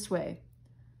of it this way.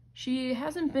 She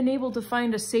hasn't been able to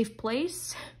find a safe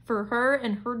place for her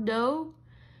and her doe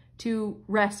to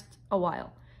rest a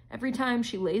while. Every time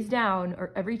she lays down,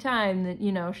 or every time that,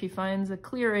 you know, she finds a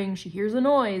clearing, she hears a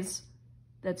noise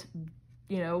that's,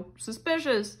 you know,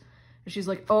 suspicious, and she's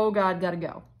like, oh God, gotta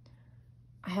go.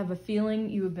 I have a feeling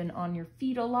you have been on your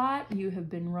feet a lot. You have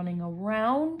been running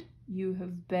around. You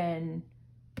have been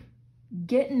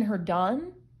getting her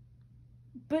done.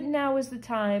 But now is the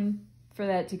time for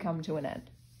that to come to an end.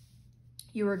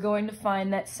 You are going to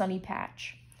find that sunny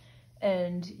patch,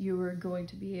 and you are going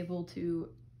to be able to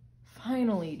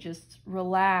finally just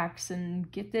relax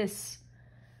and get this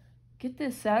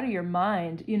out of your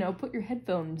mind. You know, put your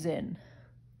headphones in,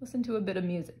 listen to a bit of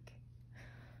music,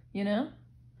 you know?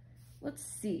 Let's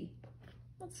see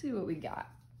what we got.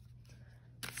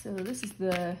 So this is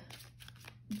the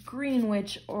Green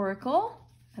Witch Oracle.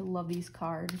 I love these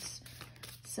cards.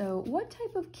 So what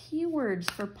type of keywords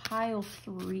for pile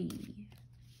 3?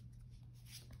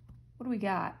 What do we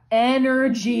got?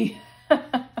 Energy.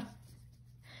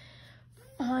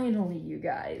 Finally, you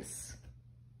guys.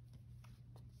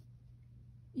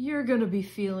 You're gonna be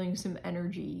feeling some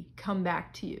energy come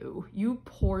back to you. You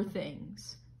poor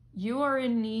things. You are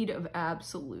in need of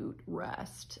absolute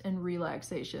rest and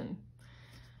relaxation.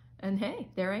 And hey,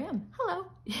 there I am. Hello.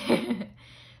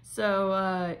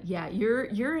 So, yeah,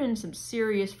 you're in some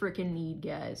serious freaking need,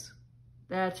 guys.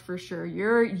 That's for sure.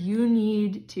 You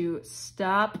need to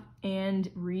stop and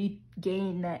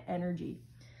regain that energy.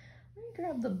 Let me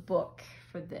grab the book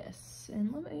for this,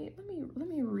 and let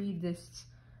me read this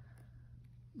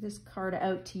card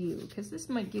out to you, because this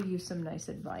might give you some nice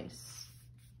advice.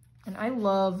 And I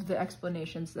love the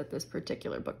explanations that this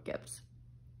particular book gives.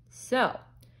 So,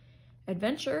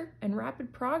 adventure and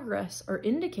rapid progress are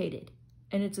indicated,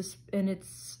 and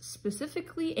it's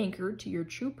specifically anchored to your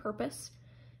true purpose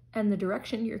and the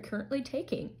direction you're currently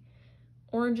taking.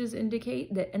 Oranges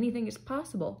indicate that anything is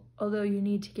possible, although you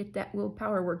need to get that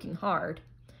willpower working hard.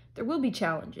 There will be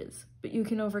challenges, but you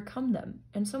can overcome them,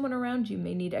 and someone around you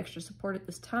may need extra support at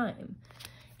this time.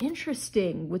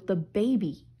 Interesting with the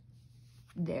baby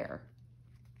there.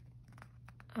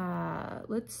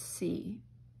 Let's see.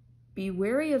 Be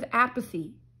wary of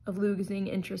apathy, of losing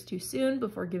interest too soon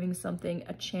before giving something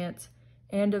a chance,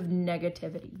 and of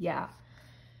negativity. Yeah.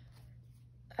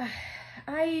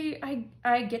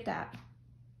 I get that.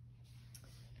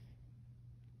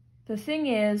 The thing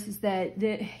is that,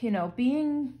 you know,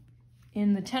 being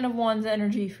in the 10 of Wands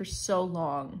energy for so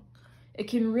long, it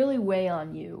can really weigh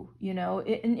on you, you know,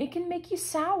 and it can make you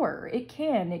sour. It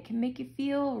can make you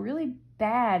feel really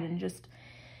bad, and just,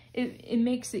 it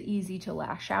makes it easy to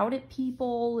lash out at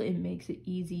people. It makes it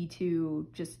easy to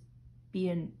just be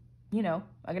in, you know,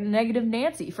 like a negative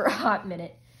Nancy for a hot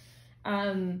minute.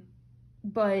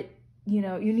 But, you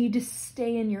know, you need to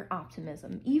stay in your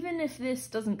optimism, even if this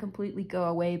doesn't completely go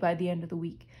away by the end of the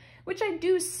week, which I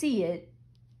do see it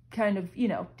kind of, you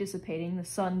know, dissipating. The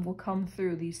sun will come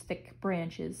through these thick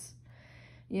branches,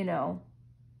 you know,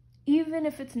 even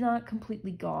if it's not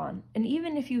completely gone. And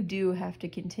even if you do have to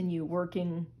continue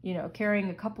working, you know, carrying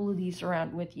a couple of these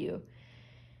around with you,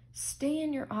 stay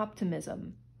in your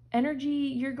optimism.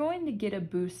 energy, you're going to get a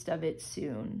boost of it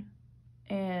soon.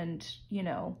 And, you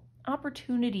know,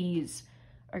 opportunities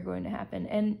are going to happen.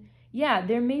 And yeah,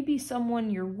 there may be someone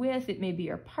you're with, it may be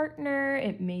your partner,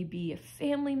 it may be a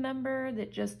family member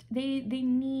that just, they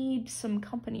need some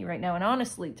company right now. And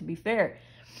honestly, to be fair,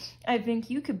 I think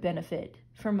you could benefit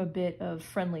from a bit of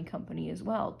friendly company as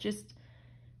well. Just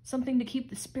something to keep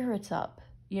the spirits up,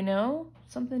 you know?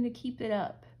 Something to keep it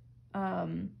up.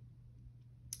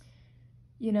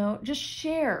 You know, just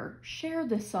share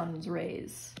the sun's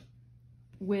rays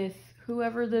with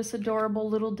whoever this adorable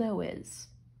little doe is.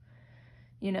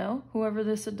 You know, whoever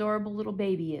this adorable little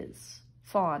baby is.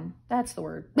 Fawn, that's the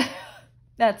word.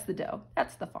 That's the doe,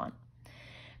 that's the fawn.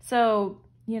 So,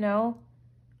 you know,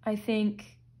 I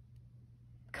think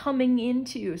coming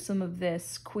into some of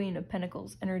this Queen of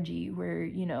Pentacles energy where,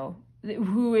 you know,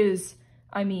 who is,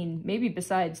 I mean, maybe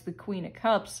besides the Queen of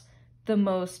Cups, the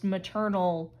most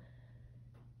maternal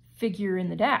figure in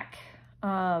the deck.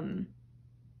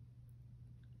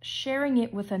 Sharing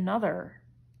it with another.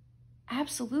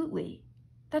 Absolutely.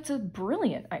 That's a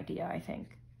brilliant idea, I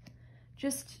think.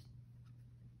 Just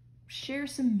share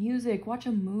some music, watch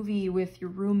a movie with your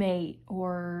roommate,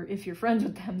 or if you're friends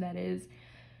with them, that is.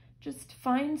 Just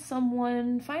find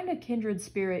someone, find a kindred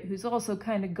spirit who's also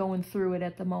kind of going through it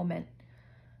at the moment.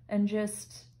 And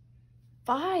just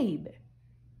vibe.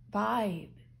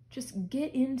 Just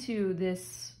get into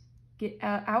this, get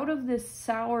out of this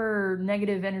sour,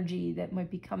 negative energy that might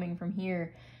be coming from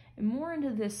here, and more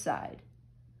into this side.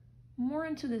 More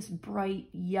into this bright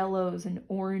yellows and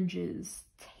oranges,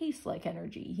 tastes like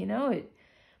energy, you know?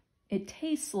 It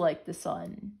tastes like the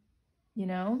sun, you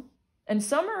know? And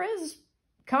summer is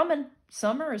coming.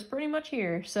 Summer is pretty much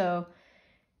here. So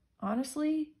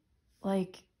honestly,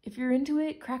 like, if you're into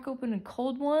it, crack open a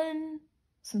cold one,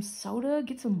 some soda,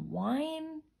 get some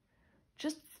wine,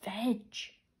 just veg.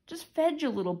 Just veg a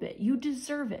little bit. You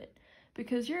deserve it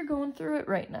because you're going through it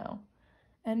right now.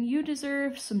 And you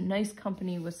deserve some nice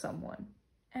company with someone.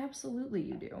 Absolutely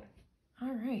you do.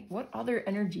 All right, what other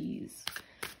energies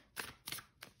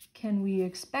can we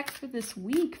expect for this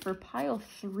week for pile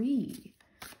 3?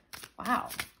 Wow.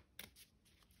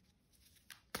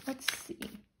 Let's see.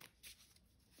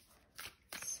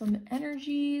 Some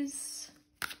energies.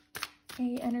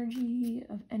 A energy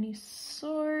of any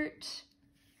sort.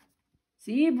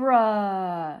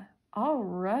 Zebra. All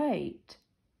right.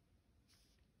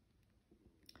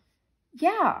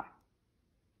 Yeah,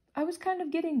 I was kind of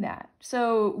getting that.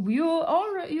 So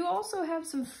you also have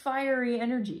some fiery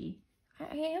energy.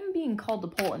 I am being called to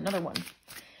pull another one.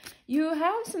 You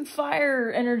have some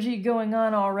fire energy going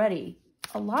on already.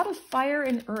 A lot of fire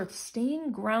and earth,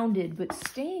 staying grounded, but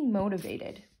staying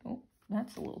motivated. Oh,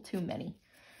 that's a little too many.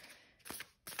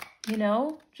 You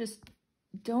know, just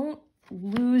don't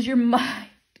lose your mind.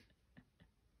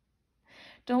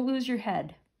 Don't lose your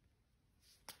head.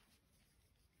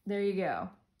 There you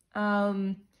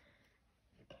go.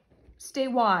 Stay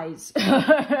wise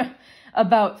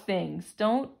about things.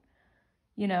 Don't,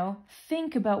 you know,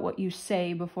 think about what you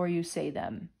say before you say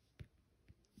them.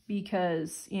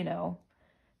 Because, you know,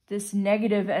 this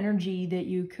negative energy that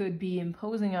you could be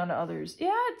imposing on others,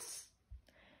 yeah,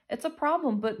 it's a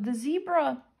problem. But the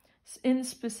zebra in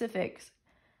specifics,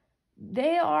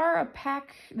 they are a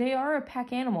pack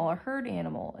animal, a herd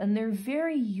animal, and they're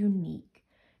very unique.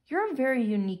 You're a very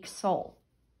unique soul.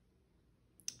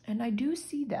 And I do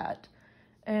see that.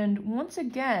 And once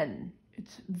again,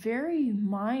 it's very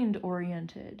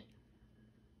mind-oriented.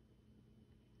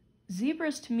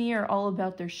 Zebras to me are all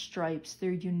about their stripes,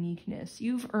 their uniqueness.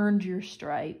 You've earned your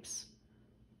stripes.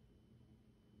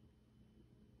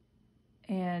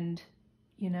 And,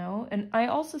 you know, and I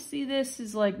also see this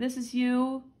as like, this is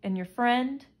you and your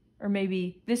friend, or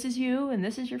maybe this is you and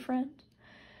this is your friend.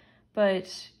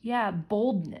 But yeah,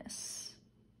 boldness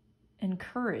and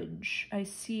courage. I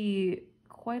see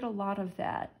quite a lot of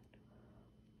that.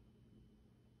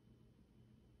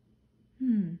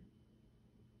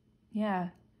 Yeah.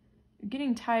 You're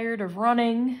getting tired of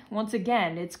running. Once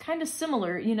again, it's kind of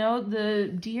similar. You know, the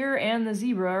deer and the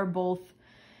zebra are both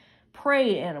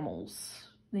prey animals.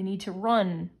 They need to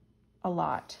run a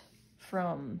lot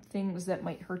from things that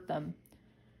might hurt them.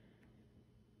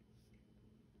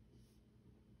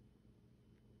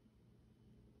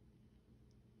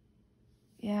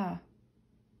 Yeah.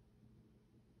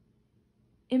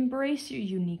 Embrace your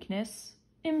uniqueness.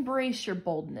 Embrace your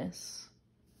boldness.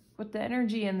 With the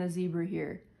energy in the zebra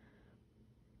here.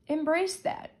 Embrace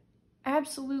that.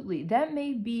 Absolutely. That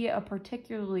may be a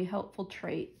particularly helpful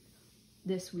trait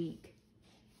this week.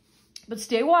 But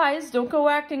stay wise. Don't go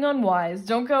acting unwise.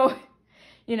 Don't go,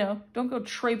 you know, don't go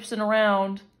traipsing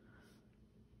around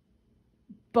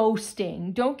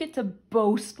boasting. Don't get to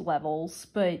boast levels,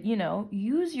 but, you know,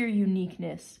 use your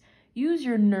uniqueness. Use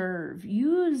your nerve.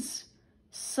 Use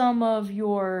some of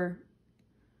your,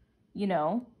 you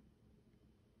know,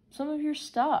 some of your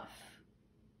stuff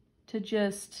to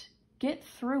just get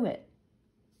through it.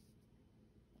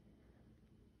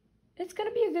 It's going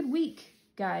to be a good week,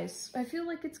 guys. I feel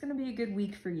like it's going to be a good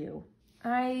week for you.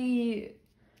 I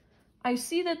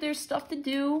see that there's stuff to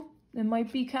do. It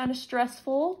might be kind of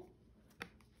stressful.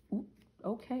 Ooh,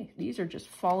 okay, these are just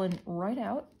falling right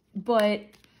out. But,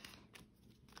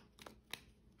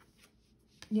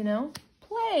 you know,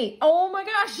 play. Oh my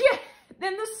gosh, yeah.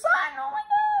 Then the sun, oh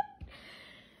my God.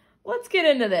 Let's get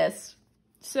into this.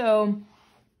 So,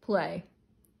 play.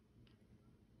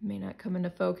 May not come into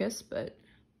focus, but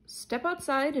step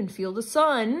outside and feel the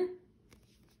sun.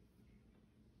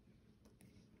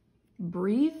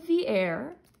 Breathe the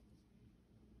air.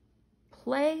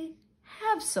 Play.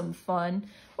 Have some fun.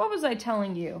 What was I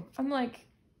telling you? I'm like,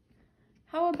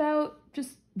 how about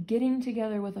just getting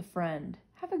together with a friend?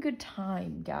 Have a good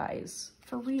time, guys.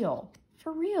 For real.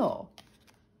 For real.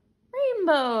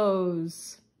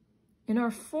 Rainbows. In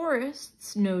our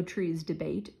forests, no trees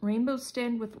debate. Rainbows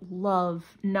stand with love,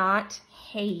 not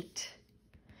hate.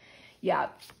 Yeah,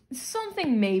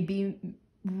 something may be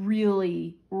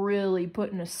really, really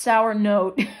putting a sour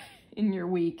note in your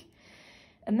week.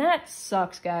 And that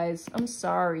sucks, guys. I'm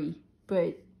sorry,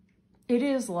 but it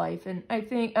is life. And I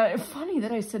think, funny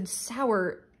that I said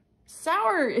sour.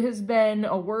 Sour has been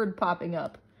a word popping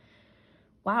up.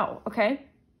 Wow, okay.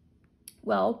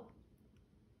 Well,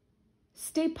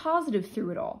 stay positive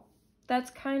through it all.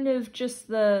 That's kind of just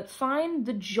find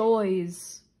the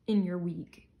joys in your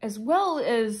week, as well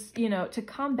as, you know, to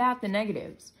combat the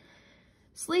negatives.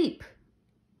 Sleep.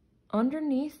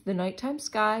 Underneath the nighttime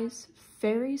skies,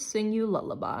 fairies sing you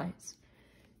lullabies.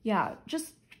 Yeah,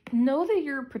 just know that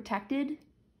you're protected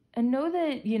and know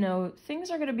that, you know, things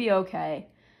are going to be okay.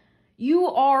 You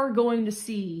are going to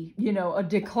see, you know, a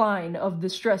decline of the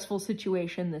stressful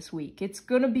situation this week. It's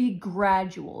going to be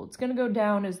gradual. It's going to go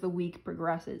down as the week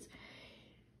progresses.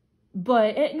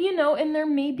 But, you know, and there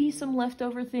may be some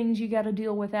leftover things you got to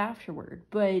deal with afterward.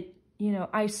 But, you know,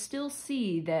 I still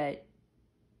see that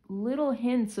little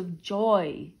hints of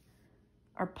joy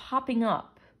are popping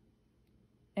up.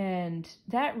 And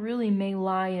that really may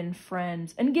lie in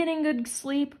friends. And getting good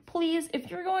sleep, please, if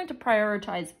you're going to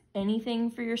prioritize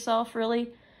anything for yourself,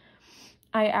 really,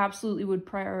 I absolutely would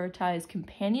prioritize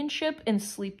companionship and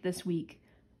sleep this week.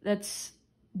 That's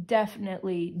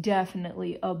definitely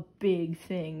a big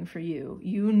thing for you.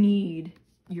 You need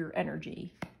your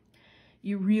energy.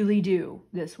 You really do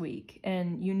this week.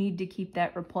 And you need to keep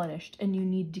that replenished. And you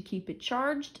need to keep it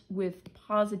charged with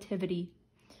positivity.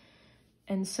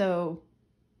 And so,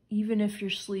 even if you're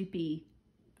sleepy,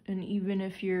 and even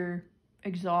if you're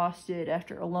exhausted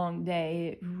after a long day,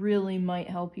 it really might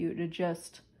help you to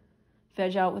just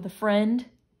veg out with a friend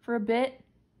for a bit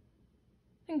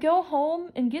and go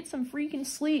home and get some freaking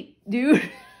sleep, dude.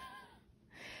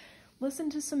 Listen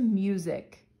to some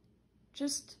music.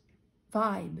 Just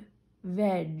vibe,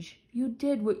 veg. You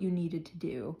did what you needed to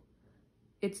do.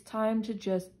 It's time to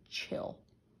just chill.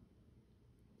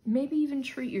 Maybe even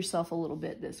treat yourself a little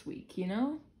bit this week, you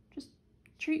know? Just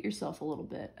treat yourself a little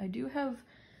bit. I do have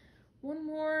one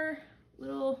more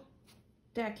little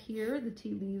deck here, the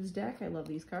Tea Leaves deck. I love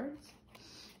these cards.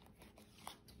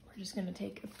 We're just going to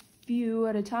take a few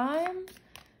at a time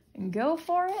and go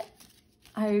for it.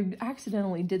 I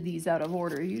accidentally did these out of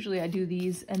order. Usually I do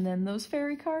these and then those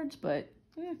fairy cards, but...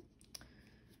 And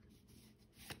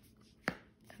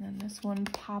then this one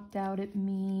popped out at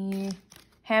me.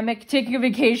 Hammock, taking a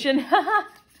vacation.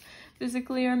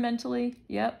 Physically or mentally.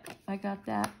 Yep, I got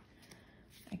that.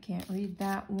 I can't read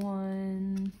that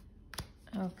one.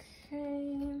 Okay.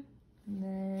 And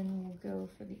then we'll go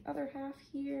for the other half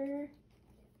here.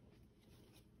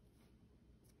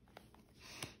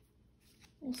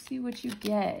 We'll see what you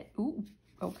get. Ooh,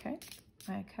 okay.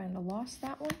 I kind of lost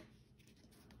that one.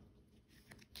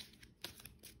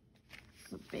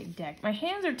 It's a big deck. My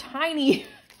hands are tiny.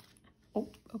 Oh,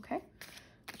 okay.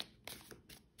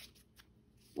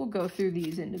 We'll go through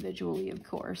these individually, of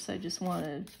course. I just want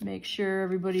to make sure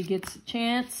everybody gets a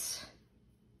chance.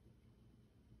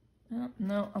 Oh,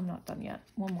 no, I'm not done yet.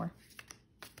 One more.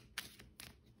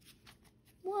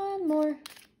 One more.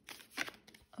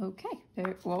 Okay.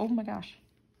 There. Oh my gosh.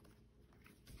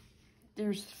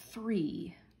 There's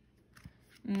 3.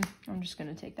 I'm just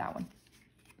going to take that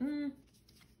one.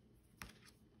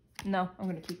 No, I'm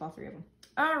going to keep all 3 of them.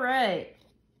 All right.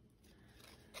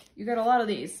 You got a lot of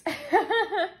these.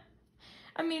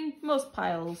 I mean, most of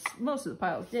the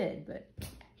piles did, but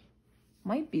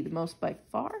Might be the most by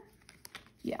far.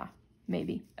 Yeah,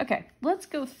 maybe. Okay, let's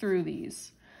go through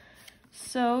these.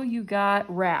 So you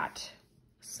got rat.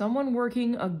 Someone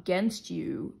working against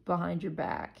you behind your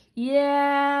back.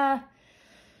 Yeah.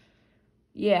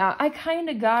 Yeah, I kind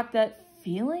of got that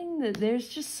feeling that there's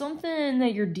just something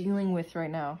that you're dealing with right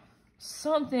now.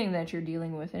 Something that you're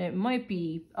dealing with, and it might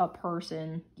be a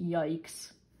person.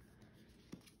 Yikes.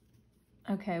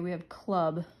 Okay, we have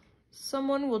club.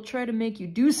 Someone will try to make you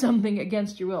do something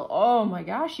against your will. Oh my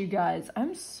gosh, you guys.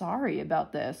 I'm sorry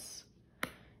about this.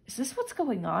 Is this what's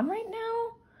going on right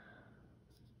now?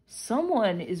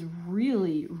 Someone is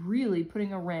really, really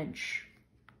putting a wrench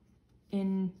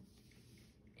in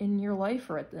your life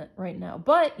right now.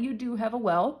 But you do have a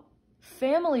well.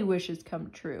 Family wishes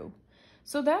come true.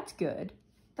 So that's good.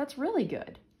 That's really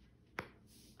good.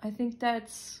 I think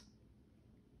that's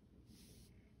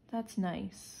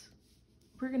nice.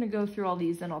 We're going to go through all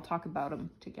these and I'll talk about them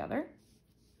together.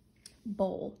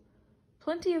 Bowl.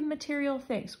 Plenty of material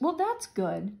things. Well, that's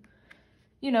good.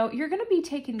 You know, you're going to be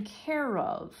taken care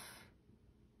of.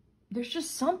 There's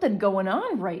just something going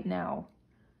on right now.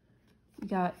 We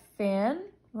got fan,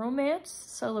 romance,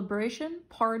 celebration,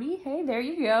 party. Hey, there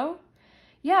you go.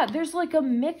 Yeah, there's like a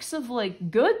mix of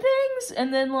like good things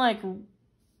and then like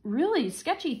really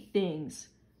sketchy things.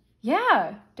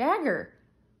 Yeah, dagger.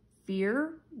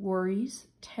 Fear, worries,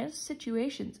 tense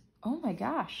situations. Oh my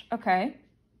gosh. Okay.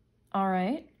 All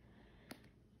right.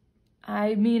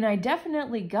 I mean, I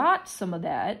definitely got some of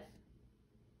that.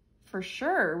 For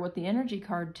sure, with the energy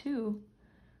card too.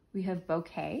 We have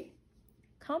bouquet.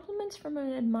 Compliments from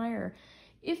an admirer.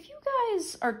 If you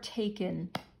guys are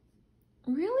taken,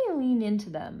 really lean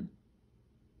into them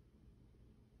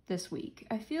this week.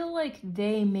 I feel like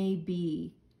they may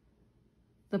be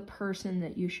the person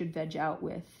that you should veg out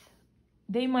with.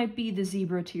 They might be the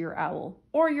zebra to your owl,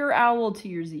 or your owl to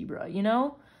your zebra, you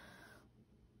know?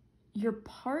 Your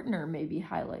partner may be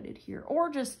highlighted here, or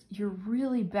just your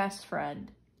really best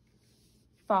friend.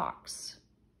 Fox.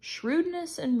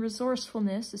 Shrewdness and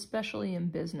resourcefulness, especially in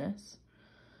business.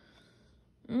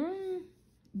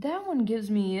 That one gives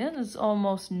me, it is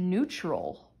almost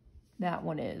neutral. That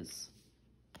one is.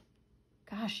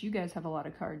 Gosh, you guys have a lot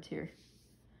of cards here.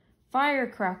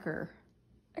 Firecracker.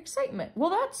 Excitement. Well,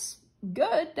 that's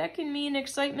good. That can mean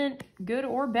excitement, good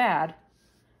or bad.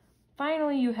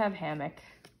 Finally, you have hammock.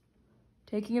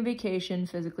 Taking a vacation,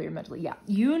 physically or mentally. Yeah,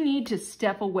 you need to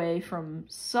step away from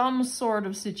some sort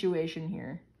of situation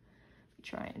here.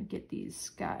 Try and get these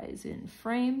guys in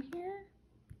frame here.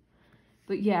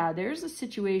 But yeah, there's a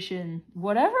situation,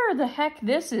 whatever the heck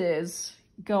this is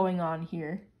going on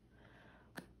here.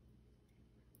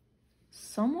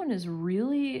 Someone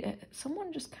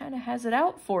just kind of has it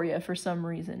out for you for some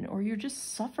reason, or you're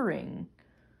just suffering.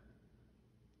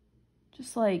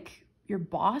 Just like your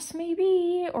boss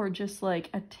maybe, or just like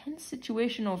a tense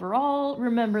situation overall.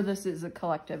 Remember, this is a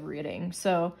collective reading,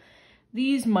 so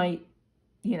these might,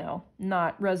 you know,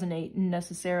 not resonate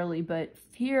necessarily, but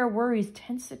fear, worries,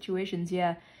 tense situations,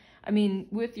 yeah. I mean,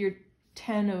 with your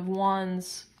 10 of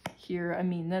Wands here, I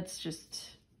mean, that's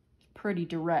just pretty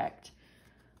direct.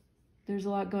 There's a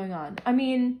lot going on. I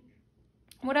mean,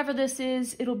 whatever this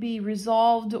is, it'll be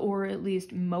resolved, or at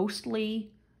least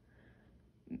mostly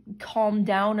calm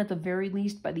down at the very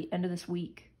least by the end of this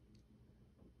week.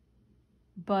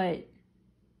 But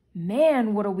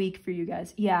man, what a week for you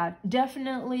guys. Yeah,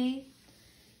 definitely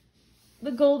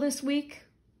the goal this week,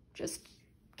 just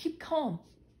keep calm,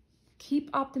 keep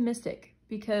optimistic,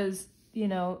 because, you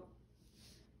know,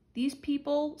 these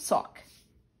people suck.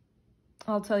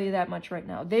 I'll tell you that much right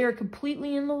now. They are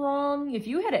completely in the wrong. If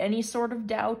you had any sort of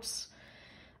doubts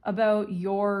about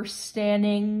your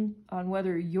standing on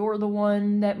whether you're the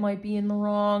one that might be in the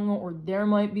wrong or there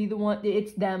might be the one,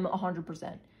 it's them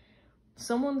 100%.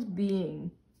 Someone's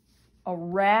being a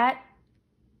rat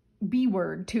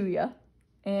B-word to you,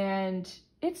 and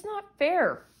it's not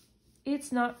fair.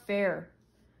 It's not fair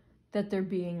that they're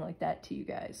being like that to you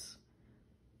guys.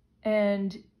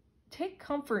 And take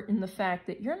comfort in the fact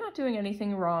that you're not doing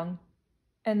anything wrong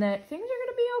and that things are going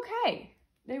to be okay.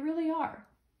 They really are.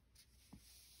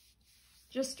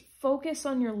 Just focus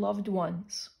on your loved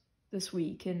ones this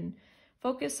week and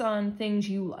focus on things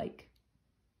you like.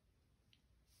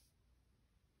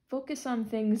 Focus on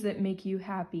things that make you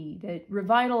happy, that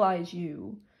revitalize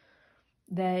you,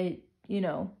 that, you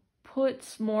know,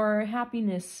 puts more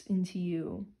happiness into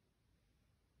you.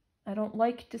 I don't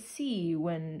like to see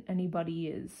when anybody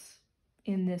is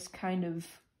in this kind of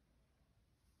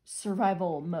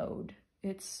survival mode.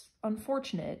 It's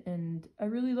unfortunate, and I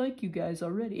really like you guys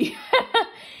already.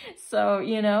 So,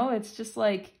 you know, it's just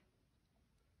like,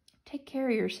 take care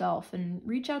of yourself and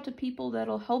reach out to people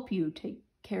that'll help you take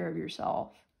care of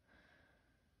yourself.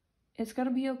 It's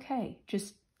gonna be okay.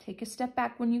 Just take a step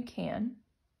back when you can.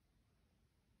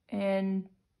 And,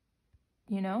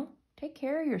 you know, take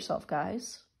care of yourself,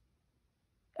 guys.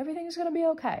 Everything's gonna be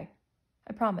okay.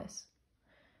 I promise.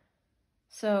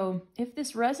 So if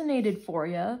this resonated for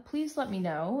you, please let me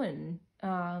know. And,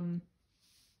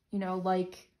 you know,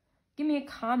 like, give me a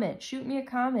comment, shoot me a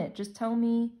comment. Just tell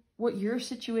me what your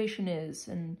situation is.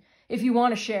 And if you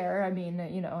want to share, I mean,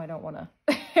 you know, I don't want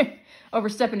to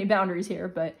overstep any boundaries here,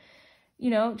 but,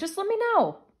 you know, just let me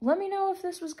know. Let me know if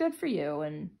this was good for you.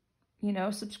 And, you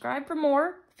know, subscribe for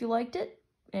more if you liked it.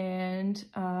 And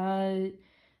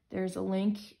there's a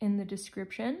link in the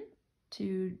description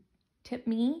to tip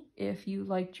me if you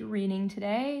liked your reading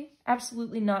today.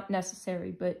 Absolutely not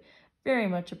necessary, but very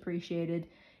much appreciated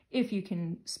if you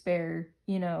can spare,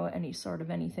 you know, any sort of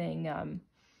anything.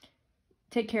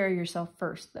 Take care of yourself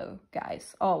first, though,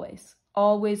 guys. Always.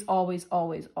 Always, always,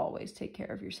 always, always take care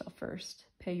of yourself first.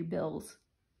 Pay your bills,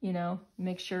 you know,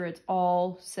 make sure it's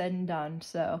all said and done.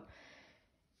 So,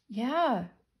 yeah,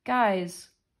 guys,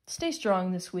 stay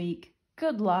strong this week.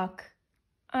 Good luck.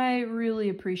 I really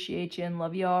appreciate you and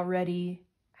love you already.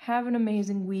 Have an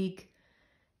amazing week.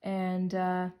 And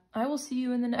I will see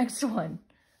you in the next one.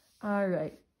 All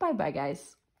right. Bye-bye,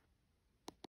 guys.